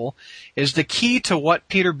his uncle is the key to what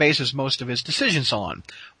Peter bases most of his decisions on.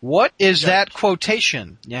 What is that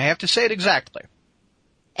quotation? You have to say it exactly.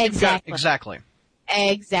 Exactly. Exactly.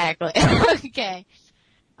 Exactly. Okay.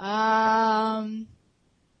 'Cause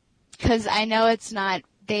I know it's not,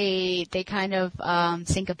 they kind of,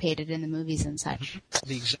 syncopated in the movies and such.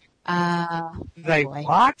 The exact. They boy.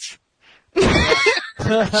 what?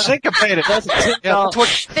 Syncopated. Yeah, that's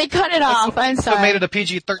what They cut it off, I'm made sorry. it a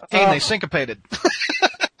PG-13. They syncopated.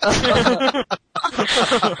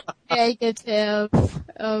 Negative.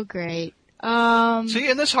 Oh, great. See,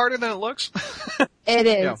 isn't this harder than it looks? It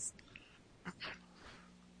is.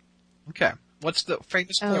 Okay. What's the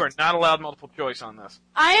famous Oh. You are not allowed multiple choice on this.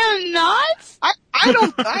 I am not? I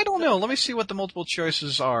don't know. Let me see what the multiple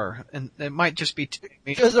choices are. And it might just be two.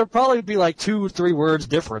 Because there'll probably be like 2 or 3 words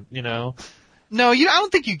different, you know. No, I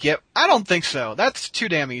don't think you get, I don't think so. That's too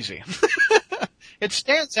damn easy. It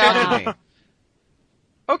stands out to me.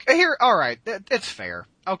 Okay, here, alright. It's fair.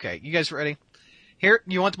 Okay, you guys ready? Here,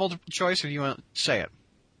 you want the multiple choice or do you want to say it?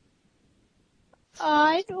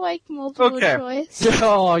 I'd like multiple Okay. choice.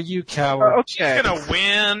 Oh, you coward. Okay. She's gonna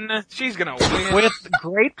win. She's gonna win. With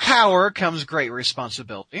great power comes great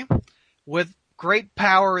responsibility. With great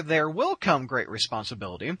power there will come great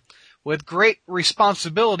responsibility. With great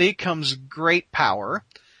responsibility comes great power.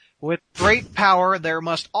 With great power there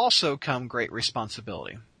must also come great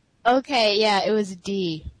responsibility. Okay, yeah, it was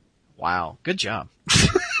D. Wow, good job.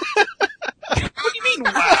 What do you mean,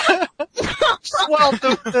 wow? Well,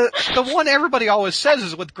 the one everybody always says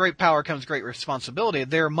is with great power comes great responsibility.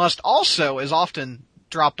 There must also is often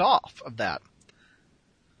dropped off of that.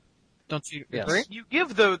 Don't you Yes. agree? You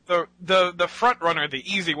give the front runner the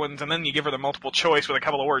easy ones, and then you give her the multiple choice with a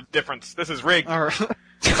couple of words difference. This is rigged. Or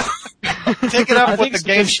take it up I with think the it's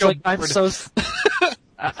game because, show. like,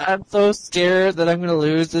 I'm so scared that I'm going to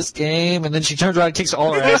lose this game. And then she turns around and kicks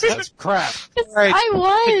all her ass. And goes, crap. Right. I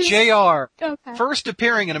was. JR, Okay. first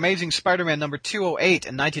appearing in Amazing Spider-Man number 208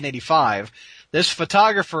 in 1985, this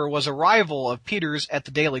photographer was a rival of Peter's at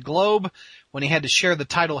the Daily Globe when he had to share the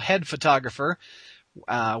title head photographer.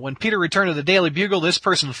 When Peter returned to the Daily Bugle, this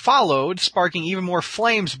person followed, sparking even more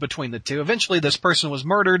flames between the two. Eventually, this person was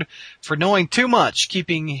murdered for knowing too much,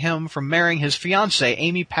 keeping him from marrying his fiancée,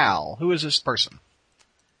 Amy Powell. Who is this person?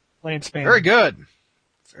 Lance Mann. Very good.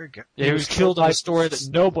 Very good. Yeah, he was killed by a story that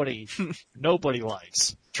nobody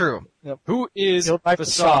likes. True. Who is Killed by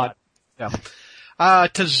Facade? Yeah.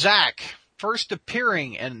 To Zach, first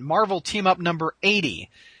appearing in Marvel Team-Up number 80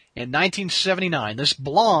 in 1979. This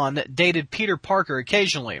blonde dated Peter Parker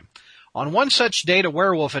occasionally. On one such date, a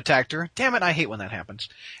werewolf attacked her. Damn it, I hate when that happens.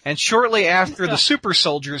 And shortly after, the super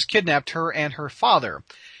soldiers kidnapped her and her father.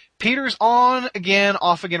 Peter's on-again,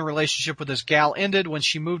 off-again relationship with this gal ended when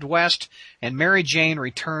she moved west and Mary Jane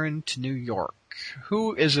returned to New York.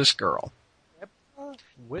 Who is this girl?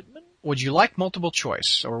 Whitman? Would you like multiple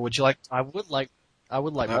choice, or would you like... I would like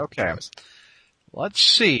multiple Okay. choice. Let's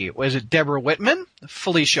see. Was it Deborah Whitman,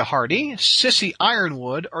 Felicia Hardy, Sissy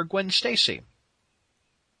Ironwood, or Gwen Stacy?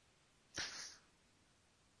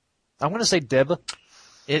 I'm going to say Deb.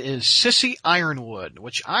 It is Sissy Ironwood,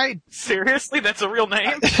 which I... Seriously? That's a real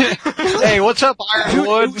name? Hey, what's up,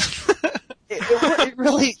 Ironwood? It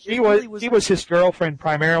really, He was his girlfriend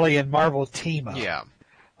primarily in Marvel Team-Up. Yeah.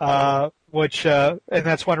 And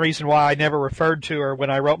that's one reason why I never referred to her when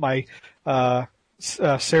I wrote my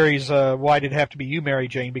series, Why Did It Have to Be You, Mary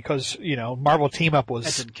Jane? Because, Marvel Team-Up was...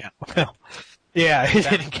 That didn't count. Well, yeah, it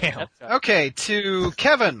didn't count. Okay, to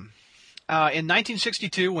Kevin. In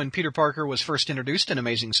 1962, when Peter Parker was first introduced in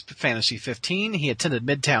Amazing Fantasy 15, he attended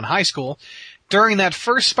Midtown High School. During that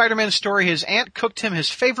first Spider-Man story, his aunt cooked him his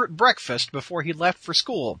favorite breakfast before he left for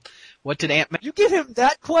school. What did Aunt May... You give him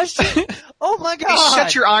that question? Oh my God! Hey,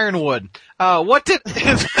 shut your Ironwood. What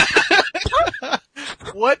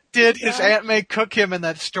did his Aunt May cook him in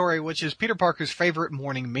that story, which is Peter Parker's favorite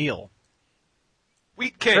morning meal?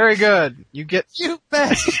 Wheat cakes. Very good. You get... You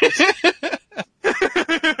bet.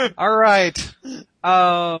 All right.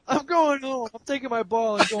 I'm going home. I'm taking my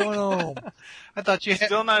ball and going home. I thought you had...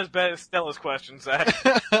 Still not as bad as Stella's questions, Zach.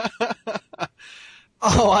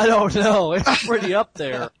 Oh, I don't know. It's pretty up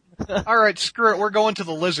there. All right, screw it. We're going to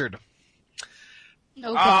the lizard.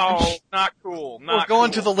 Oh, gosh. Oh, not cool. We're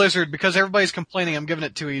going to the lizard because everybody's complaining I'm giving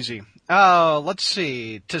it too easy. Let's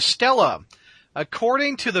see. To Stella.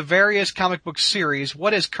 According to the various comic book series,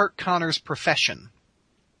 what is Kurt Connor's profession?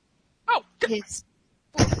 Oh, His...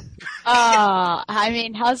 I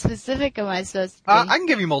mean, how specific am I supposed to be? I can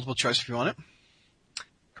give you multiple choice if you want it.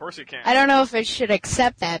 of course you can. I don't know if I should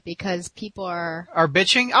accept that because people are... Are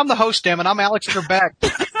bitching? I'm the host, damn it. I'm Alex Trebek.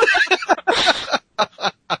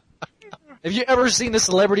 Have you ever seen the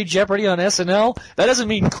Celebrity Jeopardy on SNL? That doesn't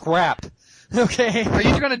mean crap. Okay? Are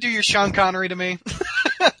you going to do your Sean Connery to me?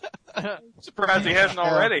 Surprised he hasn't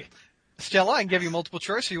already. Stella, I can give you multiple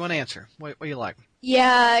choice or you want to answer? What do you like?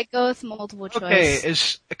 Yeah, go with multiple choice. Okay,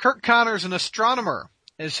 is Kurt Connors an astronomer?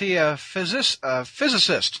 Is he a physicist?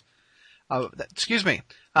 Excuse me.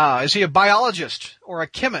 Is he a biologist or a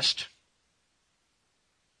chemist?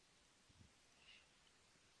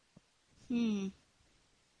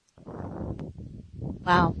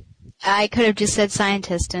 Wow. I could have just said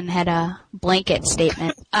scientist and had a blanket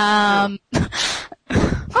statement.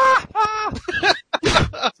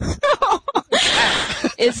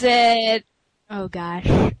 Is it... Oh gosh.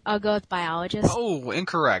 I'll go with biologist. Oh,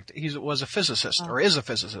 incorrect. He was a physicist, or is a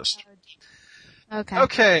physicist. Okay.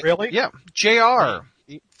 Okay. Really? Yeah. JR.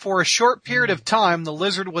 For a short period of time, the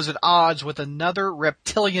lizard was at odds with another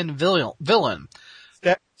reptilian villain.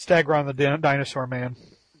 Stegron the Dinosaur Man.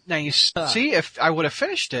 Now you see, if I would have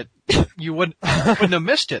finished it, you wouldn't have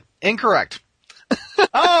missed it. Incorrect.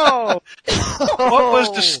 Oh! What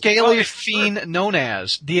was the scaly fiend known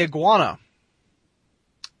as? The iguana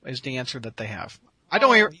is the answer that they have. I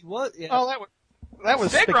don't hear. What? Yeah. Oh, that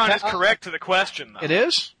was Stegron is correct to the question, though. It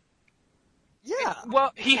is? Yeah.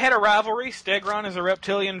 Well, he had a rivalry. Stegron is a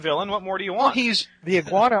reptilian villain. What more do you Well, want? he's The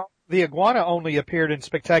iguana only appeared in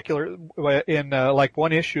like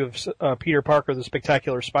one issue of Peter Parker, the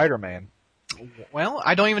Spectacular Spider-Man. well.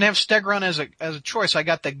 I don't even have Stegron as a choice. I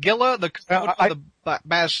got the Gilla, the Komodo, the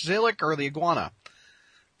basilic, or the iguana.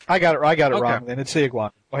 I got it Okay. wrong. Then it's the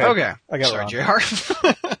iguana. Go ahead. Okay. I got Sorry, it wrong.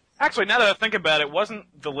 JR. Actually, now that I think about it, wasn't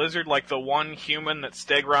the lizard like the one human that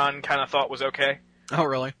Stegron kind of thought was okay? Oh,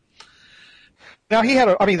 really? Now he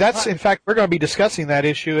had that's in fact we're going to be discussing that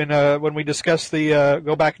issue in when we discuss the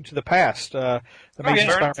Go Back into the Past, Amazing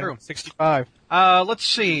true. Spider-Man 65. Let's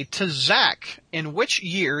see. To Zach, in which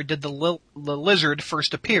year did the lizard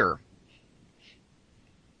first appear?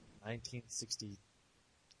 1963?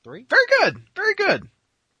 Very good. Very good.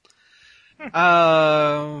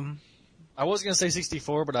 I was gonna say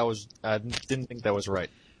 64, but I didn't think that was right.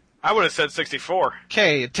 I would have said 64.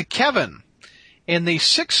 Okay, to Kevin. In the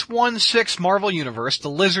 616 Marvel Universe, the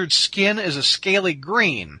lizard's skin is a scaly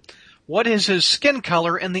green. What is his skin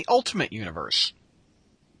color in the Ultimate Universe?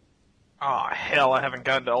 Oh, hell, I haven't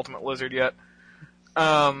gotten to Ultimate Lizard yet.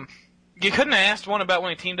 You couldn't have asked one about when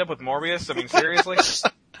he teamed up with Morbius? I mean, seriously?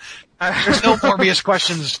 There's no Morbius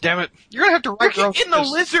questions, damn it. You're gonna have to write your own In the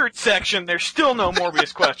quiz. lizard section, there's still no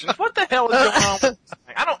Morbius questions. What the hell is going on with this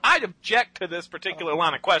thing? I'd object to this particular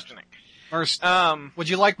line of questioning. First, would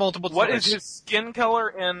you like multiple choice? What is his skin color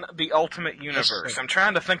in the Ultimate Universe? Yes, sir. I'm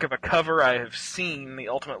trying to think of a cover I have seen the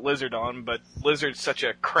Ultimate Lizard on, but Lizard's such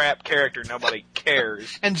a crap character, nobody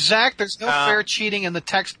cares. And Zach, there's no fair cheating in the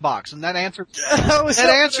text box, and that answer's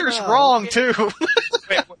That wrong too.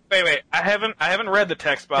 Wait. I haven't read the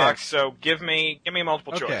text box, so give me a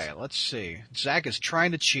multiple choice. Okay, let's see. Zach is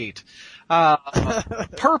trying to cheat.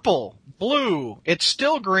 Purple, blue, it's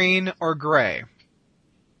still green, or gray?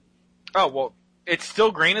 Oh, well, it's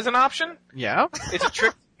still green as an option? Yeah. It's a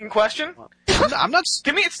trick question? I'm not.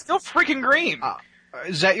 Give me it's still freaking green.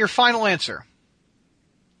 Is that your final answer?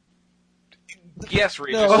 Yes,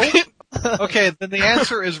 Regis. No. Okay. Okay, then the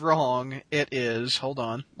answer is wrong. It is. Hold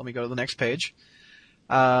on. Let me go to the next page.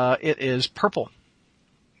 It is purple.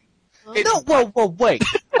 Whoa, wait.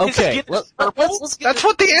 Okay, let's get That's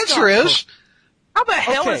what the answer is. How the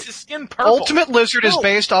hell Okay. is his skin purple? Ultimate Lizard is No.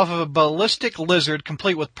 based off of a ballistic lizard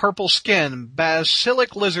complete with purple skin.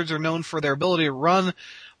 Basilic lizards are known for their ability to run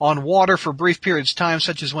on water for brief periods of time,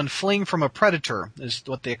 such as when fleeing from a predator, is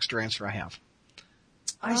what the extra answer I have.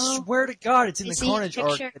 I swear to God, it's in You the see Carnage the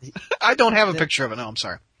arc. picture? I don't have a picture of it. No, I'm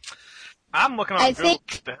sorry. I'm looking on I Google.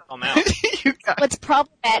 think- What the hell now? You got- What's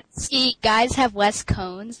problematic, see, guys have less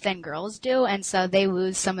cones than girls do, and so they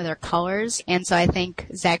lose some of their colors, and so I think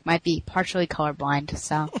Zach might be partially colorblind,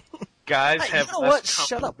 so. Guys Hey, have you know less what?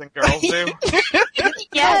 Shut comfort up. than girls do.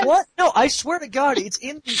 Yes. What? No, I swear to God, it's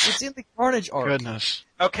in the Carnage arc. Goodness.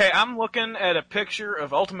 Okay, I'm looking at a picture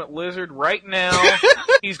of Ultimate Lizard right now.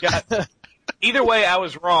 He's got. Either way, I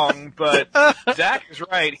was wrong, but Zach is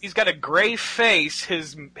right. He's got a gray face.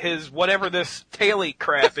 His whatever this taily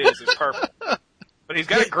crap is purple. But he's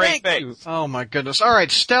got a gray Thank face. you. Oh my goodness. All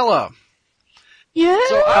right, Stella. Yeah.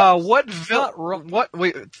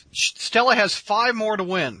 Stella has 5 more to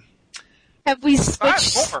win. Have we Five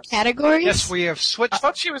switched more. categories? Yes, we have I switched.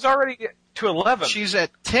 thought she was already to 11. She's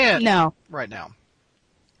at 10 No. right now.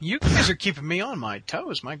 You guys are keeping me on my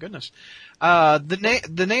toes. My goodness.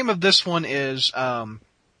 The name of this one is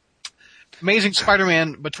Amazing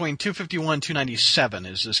Spider-Man between 251 and 297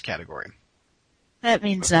 is this category. That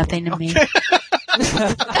means nothing to me.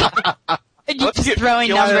 You're Let's just get-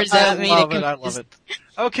 throwing I numbers at me. I to love it.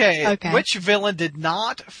 Okay, Okay. which villain did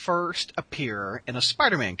not first appear in a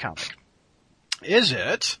Spider-Man comic? Is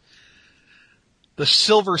it the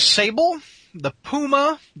Silver Sable, the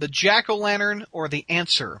Puma, the Jack-O-Lantern, or the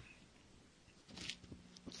Answer?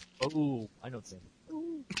 Oh, I know the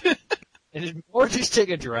thing. And did Morbius take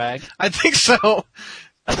a drag? I think so.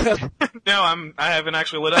 No, I haven't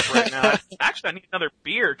actually lit up right now. Actually, I need another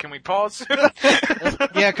beer. Can we pause?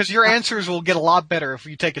 Yeah, because your answers will get a lot better if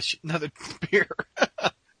you take another beer.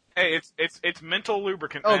 Hey, it's mental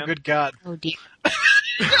lubricant, Oh, man. good God. Oh dear.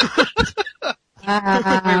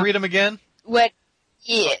 Can we read them again? What?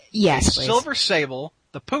 Yes, please. Silver Sable,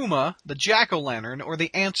 the Puma, the Jack-O-Lantern, or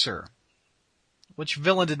the Answer? Which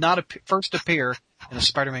villain did not first appear in a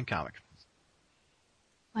Spider-Man comic?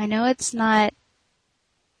 I know it's not.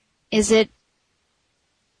 Is it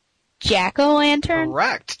Jack-O-Lantern?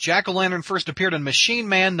 Correct. Jack-O-Lantern first appeared in Machine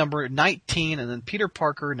Man number 19, and then Peter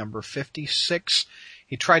Parker number 56.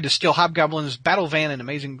 He tried to steal Hobgoblin's battle van in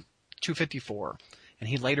Amazing 254, and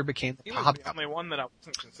he later became He the was the Hobgoblin. only one that I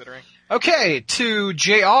wasn't considering. Okay, to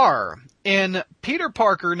JR. In Peter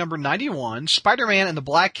Parker number 91, Spider-Man and the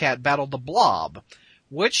Black Cat battle the Blob.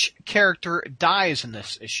 Which character dies in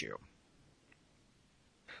this issue?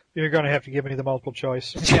 You're going to have to give me the multiple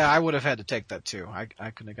choice. Yeah, I would have had to take that too. I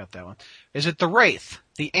couldn't have got that one. Is it the Wraith,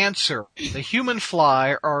 the Answer, the Human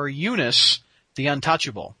Fly, or Eunice, the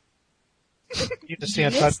Untouchable? You just see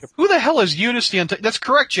Untouchable. Who the hell is Eunice the Untouchable? That's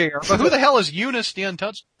correct, JR, but who the hell is Eunice the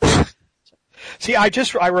Untouchable? See,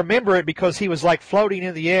 I remember it because he was like floating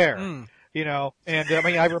in the air. And I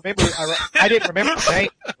mean, I didn't remember the name.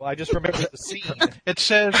 Well, I just remember the scene. It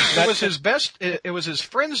says it was his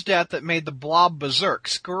friend's death that made the Blob berserk.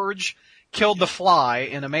 Scourge killed the Fly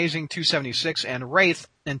in Amazing 276 and Wraith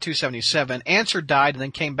in 277. Answer died and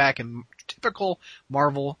then came back in typical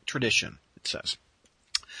Marvel tradition, it says.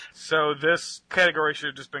 So this category should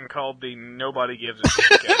have just been called the Nobody Gives a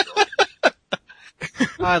Shit category.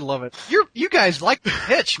 I love it. You guys like the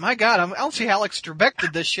pitch. My God, I don't see how Alex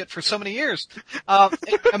directed this shit for so many years.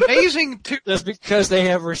 Amazing to... That's because they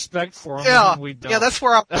have respect for him. Yeah, and we don't. yeah, that's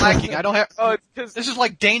where I'm lacking. I don't have... It's 'cause This is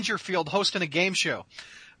like Dangerfield hosting a game show.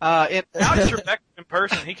 Alex Trebek in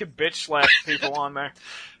person, he could bitch slap people on there.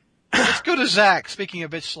 Let's go to Zach, speaking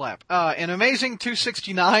of bitch slap. In Amazing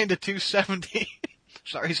 269 to 270...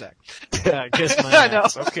 Sorry, Zach. Yeah, kiss my I know.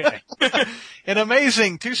 ass. Okay. In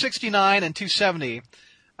Amazing 269 and 270,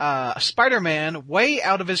 Spider-Man, way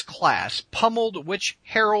out of his class, pummeled which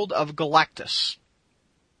Herald of Galactus?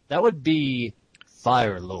 That would be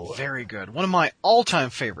Fire Lord. Very good. One of my all-time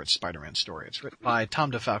favorite Spider-Man stories. It's written by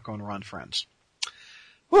Tom DeFalco and Ron Friends.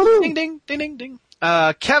 Woohoo! Ding, ding, ding, ding, ding.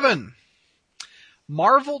 Kevin.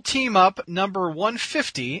 Marvel Team Up number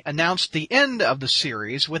 150 announced the end of the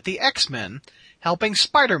series with the X-Men helping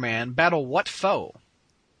Spider-Man battle what foe?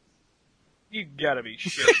 You gotta be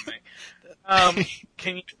shitting me.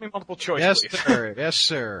 Can you give me multiple choice, Yes, please? sir. Yes,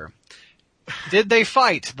 sir. Did they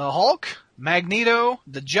fight the Hulk, Magneto,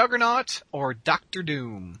 the Juggernaut, or Doctor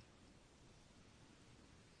Doom?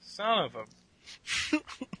 Son of a...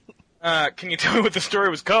 can you tell me what the story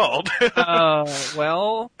was called?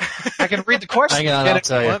 Well, I can read the question. Hang on, Get I'll it,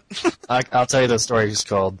 tell you. what? I'll tell you the story it's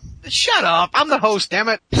called. Shut up. I'm the host, damn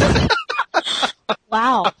it.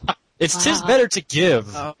 Wow. It's Wow. 'Tis Better to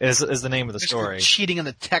Give Oh. is the name of the story. Cheating in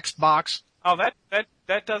the text box. Oh,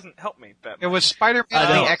 that doesn't help me that It much. was Spider-Man I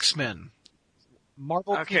and know. the X-Men.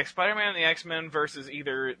 Marvel. Okay, Spider-Man and the X-Men versus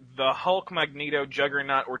either the Hulk, Magneto,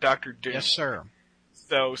 Juggernaut, or Doctor Doom. Yes, sir.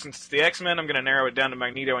 So, since it's the X-Men, I'm going to narrow it down to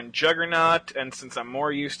Magneto and Juggernaut, and since I'm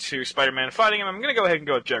more used to Spider-Man fighting him, I'm going to go ahead and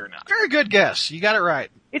go with Juggernaut. Very good guess. You got it right.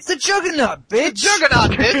 It's the Juggernaut, bitch!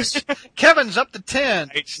 Juggernaut hits. Kevin's up to 10.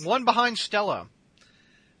 Nice. One behind Stella.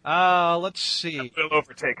 Let's see. We'll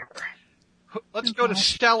overtake her. Let's go to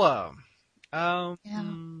Stella. Yeah.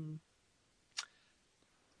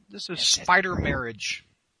 This is spider marriage.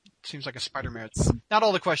 Seems like a spider marriage. Not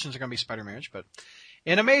all the questions are going to be spider marriage, but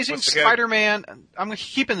in Amazing What's the good? Spider-Man, I'm going to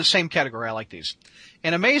keep in the same category. I like these.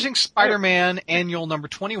 In Amazing Spider-Man Annual number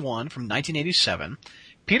 21 from 1987,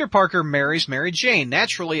 Peter Parker marries Mary Jane.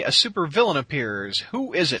 Naturally, a supervillain appears.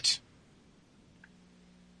 Who is it?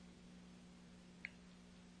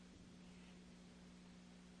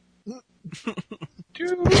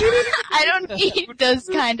 I don't need those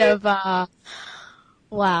kind of,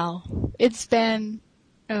 wow. It's been,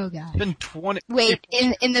 oh god. It's been 20. Wait,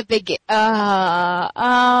 in the big,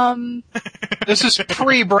 This is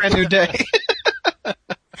pre Brand New Day.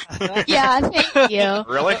 yeah, thank you.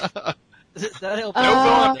 Really? That helps. No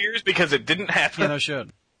villain appears because it didn't happen. Yeah, no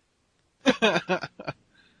should.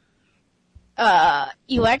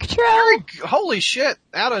 Electro? Holy shit!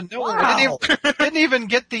 Out of nowhere, Wow. didn't even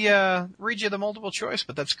get the read you the multiple choice,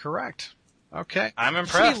 but that's correct. Okay. I'm She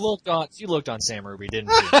impressed. looked on Sam Ruby,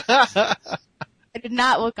 didn't she? I did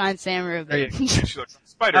not look on Sam There you Rubin. She looks like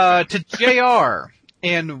Spider-Man. To JR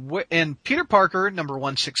in Peter Parker number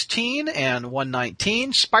 116 and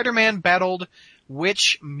 119, Spider-Man battled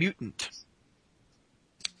which mutant?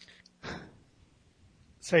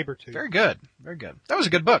 Sabretooth. Very good, very good. That was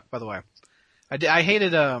a good book, by the way. I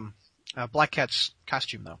hated Black Cat's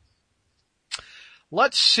costume though.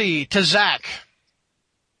 Let's see. To Zach.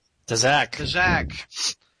 To Zach.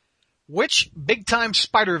 Which big-time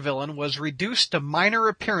Spider villain was reduced to minor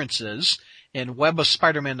appearances in Web of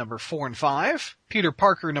Spider-Man number 4 and 5, Peter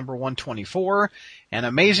Parker number 124, and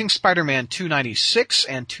Amazing Spider-Man 296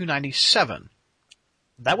 and 297?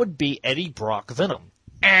 That would be Eddie Brock Venom.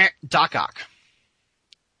 Doc Ock.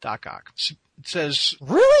 It says,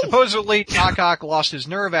 Really? supposedly Doc Ock lost his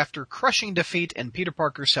nerve after crushing defeat in Peter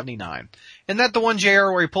Parker 79. Isn't that the one,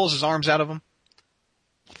 JR, where he pulls his arms out of him?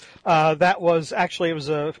 That was actually,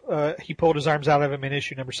 he pulled his arms out of him in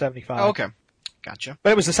issue number 75. Oh, okay. Gotcha.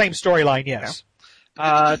 But it was the same storyline, yes.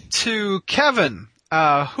 To Kevin,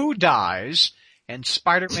 who dies in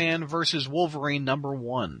Spider-Man versus Wolverine number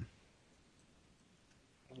 1?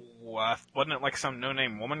 Wasn't it like some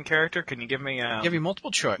no-name woman character? Can you give me Give you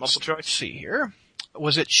multiple choice. multiple choice? Let's see here.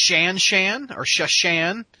 Was it Shan or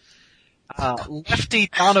Shashan? Lefty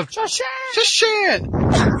Donovan.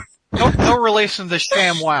 Shashan! No relation to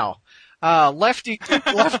Sham Wow. Lefty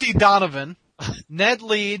Donovan, Ned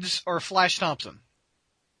Leeds, or Flash Thompson?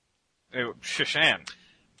 Shashan.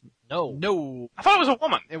 No. No. I thought it was a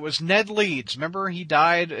woman. It was Ned Leeds. Remember, he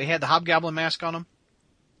died. He had the Hobgoblin mask on him.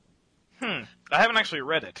 I haven't actually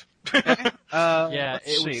read it. Yeah,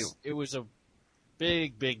 let's it was a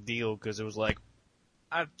big deal because it was like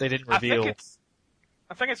I they didn't I reveal. think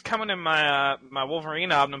it's coming in my my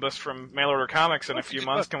Wolverine omnibus from Mail Order Comics in a few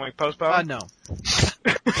months. Can we postpone? No.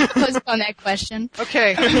 Postpone that question.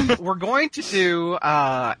 Okay, we're going to do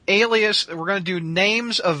alias. We're going to do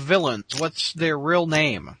names of villains. What's their real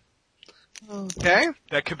name? Okay.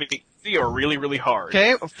 That could be easy or really, really hard.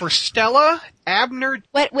 Okay. For Stella, Abner.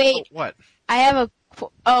 Wait. What? I have a.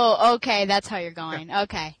 Oh, okay. That's how you're going.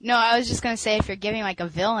 Okay. No, I was just gonna say if you're giving like a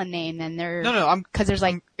villain name, then they're No. I'm. because there's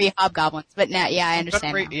like 3 hobgoblins. But now, yeah, I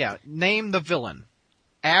understand. now. Yeah. Name the villain.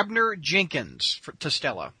 Abner Jenkins to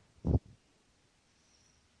Stella.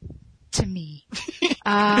 To me, is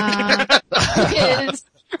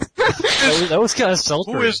That was kind of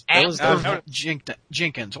sultry. Who is That was Abner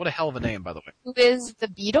Jenkins? What a hell of a name, by the way. who is the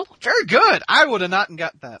beetle? Very good. I would have not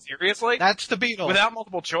got that. Seriously? That's the Beetle. Without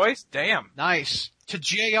multiple choice? Damn. Nice. To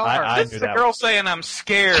JR. I This knew is the that girl saying, I'm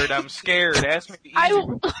scared. Ask me the easy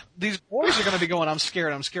one. These boys are going to be going, I'm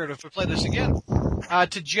scared if we play this again.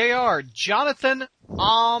 To JR, Jonathan,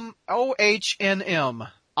 OHNM.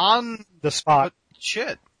 On The spot.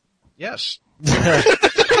 shit. Yes.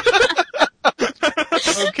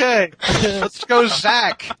 Okay. Let's go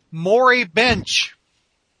Zach. Maury Bench.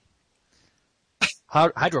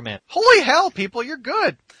 Hydro Man. Holy hell, people, you're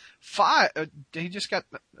good. 5. He just got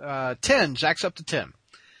 10. Zach's up to 10.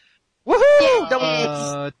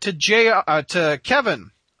 Woohoo! To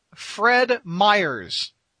Kevin, Fred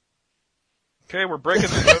Myers. Okay, we're breaking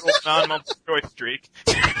the total non-multiple choice streak.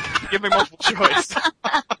 Give me multiple choice.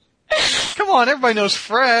 Come on, everybody knows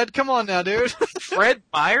Fred. Come on now, dude. Fred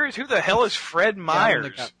Myers? Who the hell is Fred Myers? the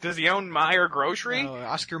guy. Does he own Meyer Grocery?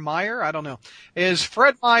 Oscar Mayer? I don't know. Is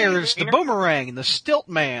Fred Myers the Boomerang, the Stilt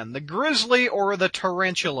Man, the Grizzly, or the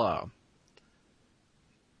Tarantula?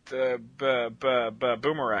 The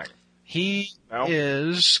Boomerang. He No.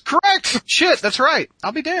 is correct. Shit, that's right.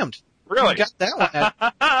 I'll be damned. Really? You got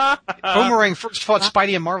that one. Boomerang first fought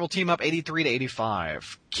Spidey and Marvel team up 83 to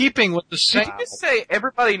 85. Keeping with the Did same. you just say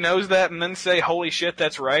everybody knows that and then say, holy shit,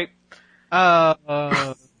 that's right?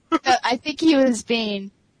 I think he was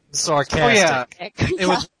being. Sarcastic. It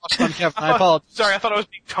was lost on Kevin. I apologize. Sorry, I thought I was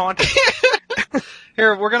being taunted.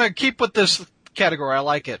 Here, we're gonna keep with this category. I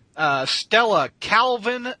like it. Stella,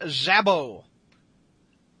 Calvin Zabo.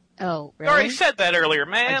 Oh, You already really? said that earlier,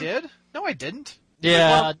 man. I did? No, I didn't.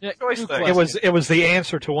 Yeah. Well, choice new thing. question. It was the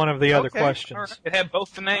answer to one of the other Okay, questions. all right. It had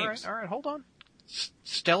both the names. All right, hold on.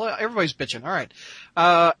 Stella, everybody's bitching. All right.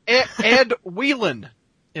 Ed Whelan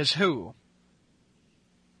is who?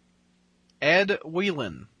 Ed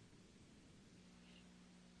Whelan.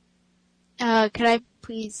 Could I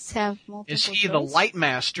please have multiple Is he choice? the Light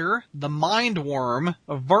Master, the Mind Worm,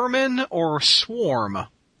 Vermin, or Swarm?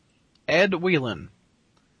 Ed Whelan.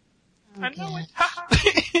 I know it.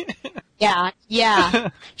 Yeah.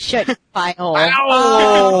 Shut your pie hole.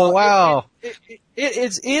 Oh, wow. It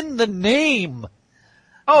is in the name.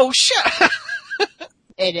 Oh, shit.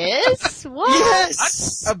 It is? What?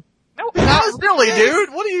 Yes. No, Not really,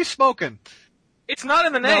 dude. What are you smoking? it's not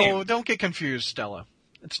in the name. No, don't get confused, Stella.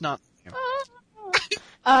 It's not.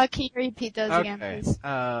 Can you repeat those again, Okay. please?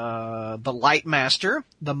 The Light Master,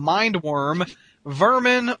 the Mind Worm,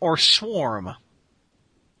 Vermin, or Swarm?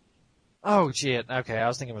 Oh shit. Okay, I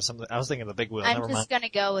was thinking of something. I was thinking of the big wheel. I'm Never just mind. gonna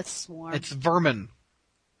go with Swarm. It's Vermin.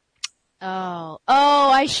 Oh,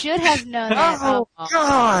 I should have known that. Oh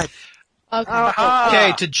God. Okay.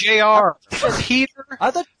 Okay, to JR. Peter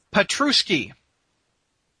I thought. Petruski.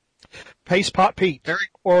 Paste Pot Pete. Very-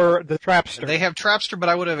 Or the Trapster. They have Trapster, but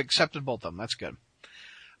I would have accepted both of them. That's good.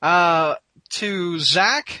 To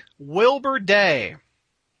Zach, Wilbur Day.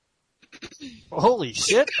 Holy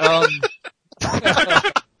shit.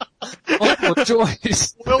 Multiple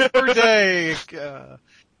choice. Wilbur Day.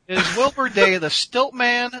 Is Wilbur Day the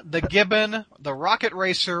Stiltman, the Gibbon, the Rocket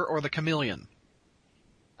Racer, or the Chameleon?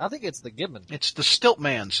 I think it's the Gibbon. It's the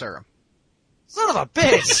Stiltman, sir. Son of a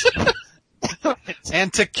bitch.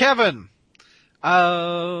 And to Kevin,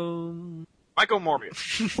 Michael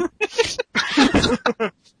Morbius.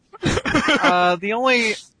 the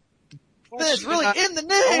only That's really in the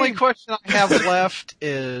the only name. question I have left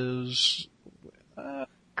is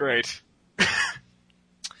Great.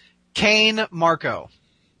 Kane Marco.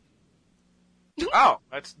 Oh,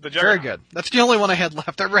 that's the Very Juggernaut. good. That's the only one I had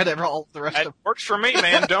left. I read all the rest That of works for me,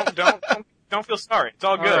 man. Don't feel sorry. It's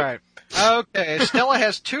all good. All right. Okay, Stella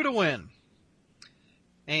has 2 to win.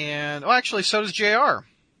 And, well, actually, so does JR.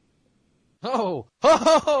 Oh!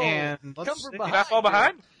 And let's Come from see. Did I behind. fall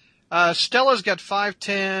behind? Stella's got 5,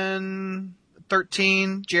 10,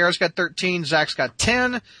 13. JR's got 13. Zach's got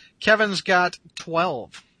 10. Kevin's got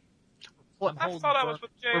 12. I thought I was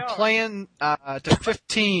with JR. We're playing to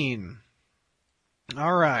 15.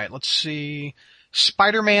 All right, let's see.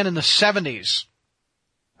 Spider-Man in the 70s.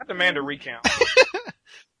 I demand a recount.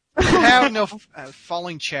 Have no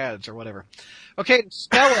falling chads or whatever. Okay,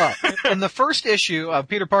 Stella, in the first issue of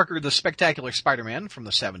Peter Parker, the Spectacular Spider-Man from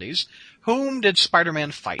the 70s, whom did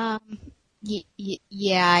Spider-Man fight?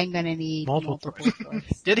 Yeah, I'm gonna need multiple choice.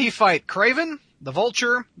 Did he fight Kraven, the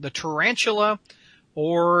Vulture, the Tarantula,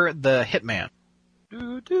 or the Hitman?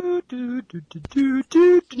 Can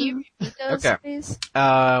you repeat those, Okay. please?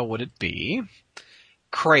 Would it be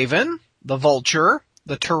Kraven, the Vulture,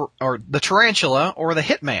 the Tarantula, or the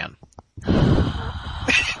Hitman?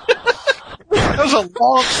 That was a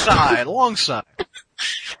long sigh.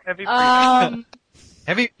 Heavy breathing.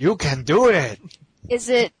 Heavy. You can do it! Is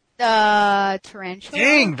it tarantula?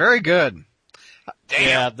 Dang, very good.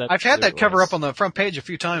 Yeah, that's I've had what that it cover was. up on the front page a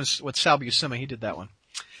few times with Sal Buscema. He did that one.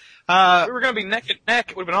 We were going to be neck and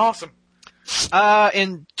neck. It would have been awesome.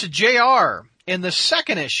 And to JR, in the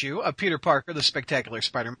second issue of Peter Parker, the Spectacular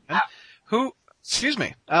Spider-Man, who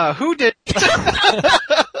did, That's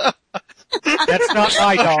not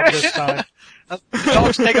my dog this time. the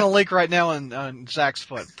dog's taking a leak right now on Zach's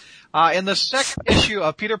foot. In the second issue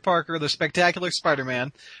of Peter Parker, the Spectacular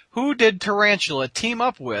Spider-Man, who did Tarantula team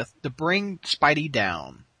up with to bring Spidey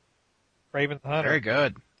down? Raven the Hunter. Very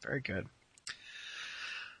good. Very good.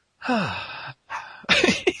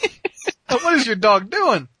 What is your dog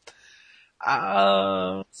doing?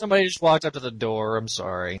 Somebody just walked up to the door. I'm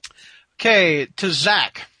sorry. Okay, to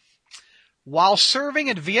Zach. While serving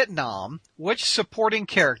in Vietnam, which supporting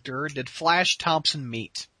character did Flash Thompson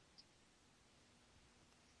meet?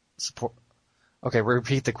 Support. Okay,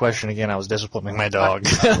 repeat the question again. I was disciplining my dog.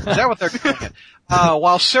 Is that what they're calling it?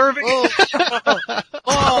 While serving... Oh,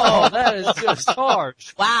 that is just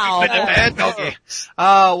harsh. Wow. Bad doggy.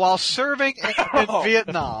 While serving in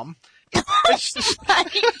Vietnam... My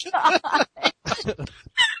God.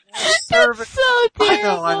 serving... So I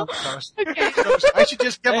know, terrible. I should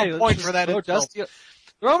just give Hey, a let's point just for that throw insult. Dusty-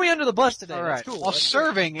 Throw me under the bus today. All That's right. cool. While That's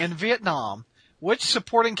serving in Vietnam, which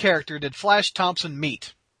supporting character did Flash Thompson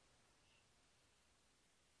meet?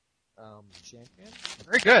 Champion?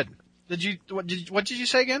 Very good. What did you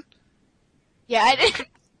say again? Yeah, I didn't.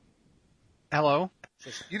 Hello?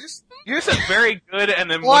 You just said very good, and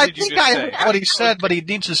then Well, what I did you think just I say? heard what he said, but he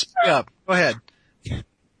needs to speak up. Go ahead.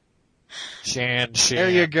 Shan. There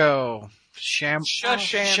you go. Sham.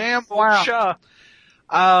 Wow. Shuh.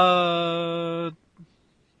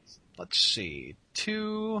 Let's see.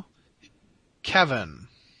 To Kevin.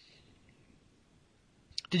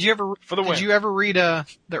 Did you ever For the win. Did you ever read the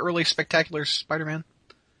early Spectacular Spider-Man?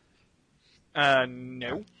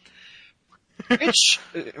 No. Which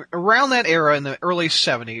around that era in the early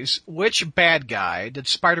 70s, which bad guy did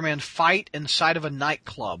Spider-Man fight inside of a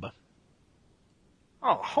nightclub?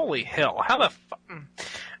 Oh, holy hell. How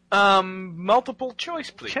the multiple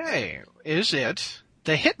choice, please. Okay, is it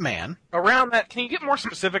the Hitman? Around that, can you get more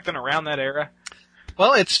specific than around that era?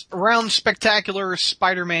 Well, it's around Spectacular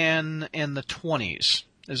Spider-Man in the 20s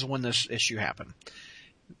is when this issue happened.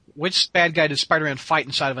 Which bad guy did Spider-Man fight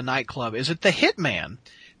inside of a nightclub? Is it the Hitman,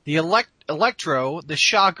 the Electro, the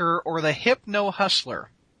Shocker, or the Hypno Hustler?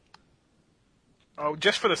 Oh,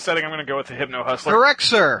 just for the setting, I'm going to go with the Hypno Hustler. Correct,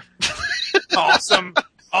 sir. Awesome.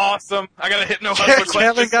 Awesome. I got a Hypno Hustler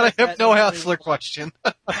Kevin question. got a Hypno Hustler question.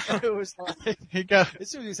 It was like, He got. as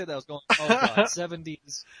soon as you said that, I was going, oh god,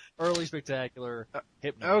 70s, early Spectacular,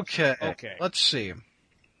 Hypno. Okay. Okay. Let's see.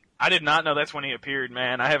 I did not know that's when he appeared,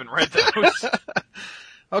 man. I haven't read those.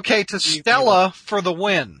 Okay, to Stella for the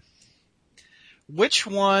win. Which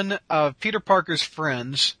one of Peter Parker's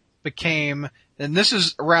friends became, and this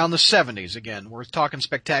is around the 70s again, we're talking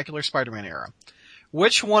Spectacular Spider-Man era.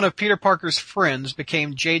 Which one of Peter Parker's friends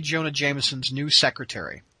became J. Jonah Jameson's new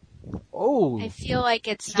secretary? Oh, I feel like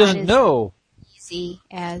it's she not doesn't as know. easy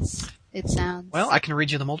as it sounds. Well, I can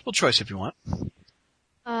read you the multiple choice if you want.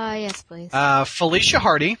 Yes, please. Felicia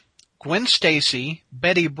Hardy, Gwen Stacy,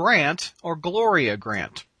 Betty Brant, or Gloria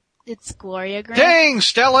Grant? It's Gloria Grant. Dang,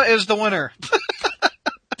 Stella is the winner.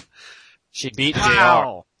 She beat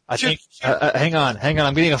Wow. JR. I think, hang on,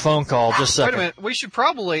 I'm getting a phone call, just a Wait a second. minute, we should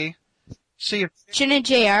probably see if, Shouldn't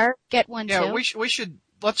JR get one yeah, too? we should,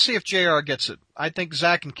 let's see if JR gets it. I think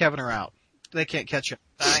Zach and Kevin are out. They can't catch it.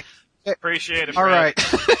 Thanks. Appreciate it. All Brad.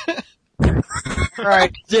 right. All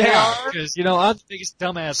right. Yeah, because, I'm the biggest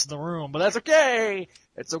dumbass in the room, but that's okay.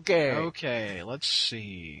 It's okay. Okay, let's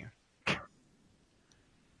see.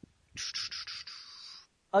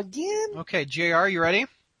 Again? Okay, JR, you ready?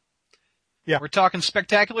 Yeah. We're talking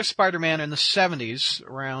Spectacular Spider-Man in the 70s,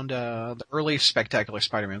 around the early Spectacular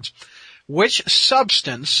Spider-Mans. Which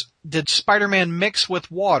substance did Spider-Man mix with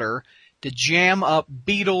water to jam up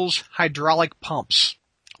Beetle's hydraulic pumps?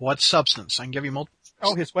 What substance? I can give you multiple.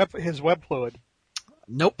 Oh, his web fluid.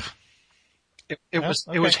 Nope. It No? was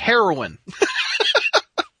Okay. it was heroin.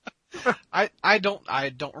 I don't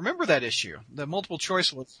remember that issue. The multiple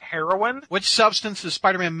choice was Heroin? which substance does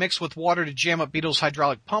Spider-Man mix with water to jam up Beetle's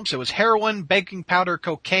hydraulic pumps? It was heroin, baking powder,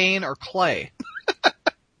 cocaine, or clay.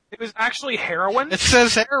 It was actually heroin? It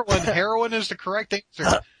says heroin. Heroin is the correct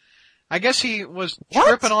answer. I guess he was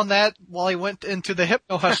tripping on that while he went into the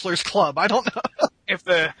Hypno Hustlers Club. I don't know. If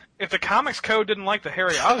the Comics Code didn't like the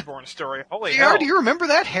Harry Osborn story, holy hell. JR, do you remember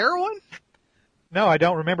that heroin? No, I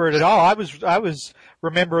don't remember it at all. I was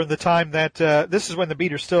remembering the time that this is when the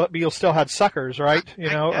Beetle still had suckers, right?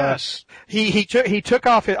 Yes. He took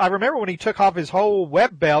off. I remember when he took off his whole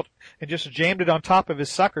web belt and just jammed it on top of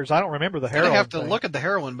his suckers. I don't remember the I heroin. have to thing. look at the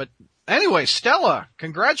heroin, but anyway, Stella,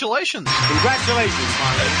 congratulations. Congratulations,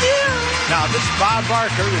 my lady. Now, this is Bob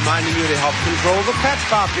Barker reminding you to help control the pet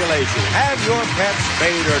population. Have your pets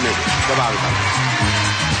spayed or neutered. Goodbye, everybody.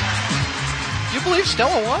 You believe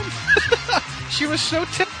Stella won? She was so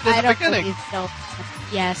tipped I at the don't beginning. believe so.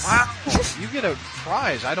 Yes. Wow. You get a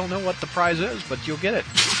prize. I don't know what the prize is, but you'll get it.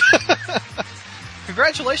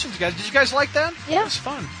 Congratulations, guys. Did you guys like that? Yeah. It was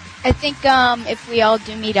fun. I think if we all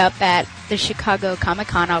do meet up at the Chicago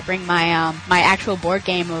Comic-Con, I'll bring my my actual board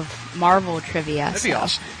game of Marvel trivia. That'd be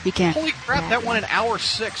awesome. We can. Holy crap, that won in hour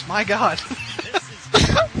 6. My God.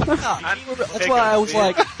 That's why I was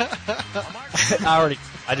like,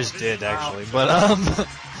 I just did actually, but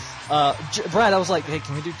Brad, I was like, hey,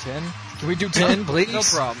 can we do 10? Can we do 10, please? No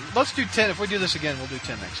problem. Let's do 10. If we do this again, we'll do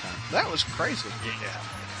 10 next time. That was crazy. Yeah.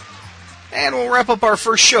 And we'll wrap up our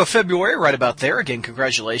first show of February right about there. Again,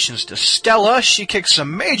 congratulations to Stella. She kicked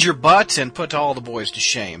some major butt and put all the boys to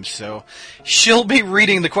shame. So she'll be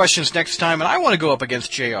reading the questions next time, and I want to go up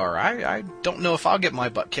against JR. I don't know if I'll get my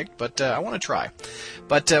butt kicked, but I want to try.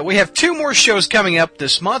 But we have 2 more shows coming up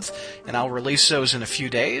this month, and I'll release those in a few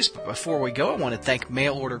days. But before we go, I want to thank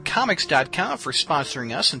MailOrderComics.com for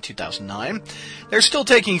sponsoring us in 2009. They're still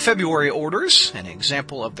taking February orders. An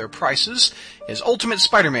example of their prices is Ultimate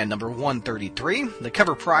Spider-Man number 133. The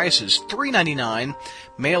cover price is $3.99.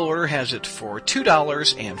 Mail order has it for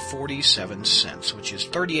 $2.47, which is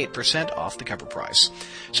 38% off the cover price.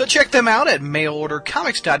 So check them out at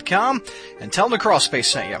mailordercomics.com and tell them the Crawlspace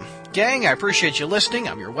sent you. Gang, I appreciate you listening.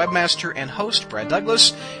 I'm your webmaster and host, Brad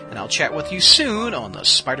Douglas, and I'll chat with you soon on the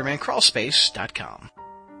SpidermanCrawlspace.com.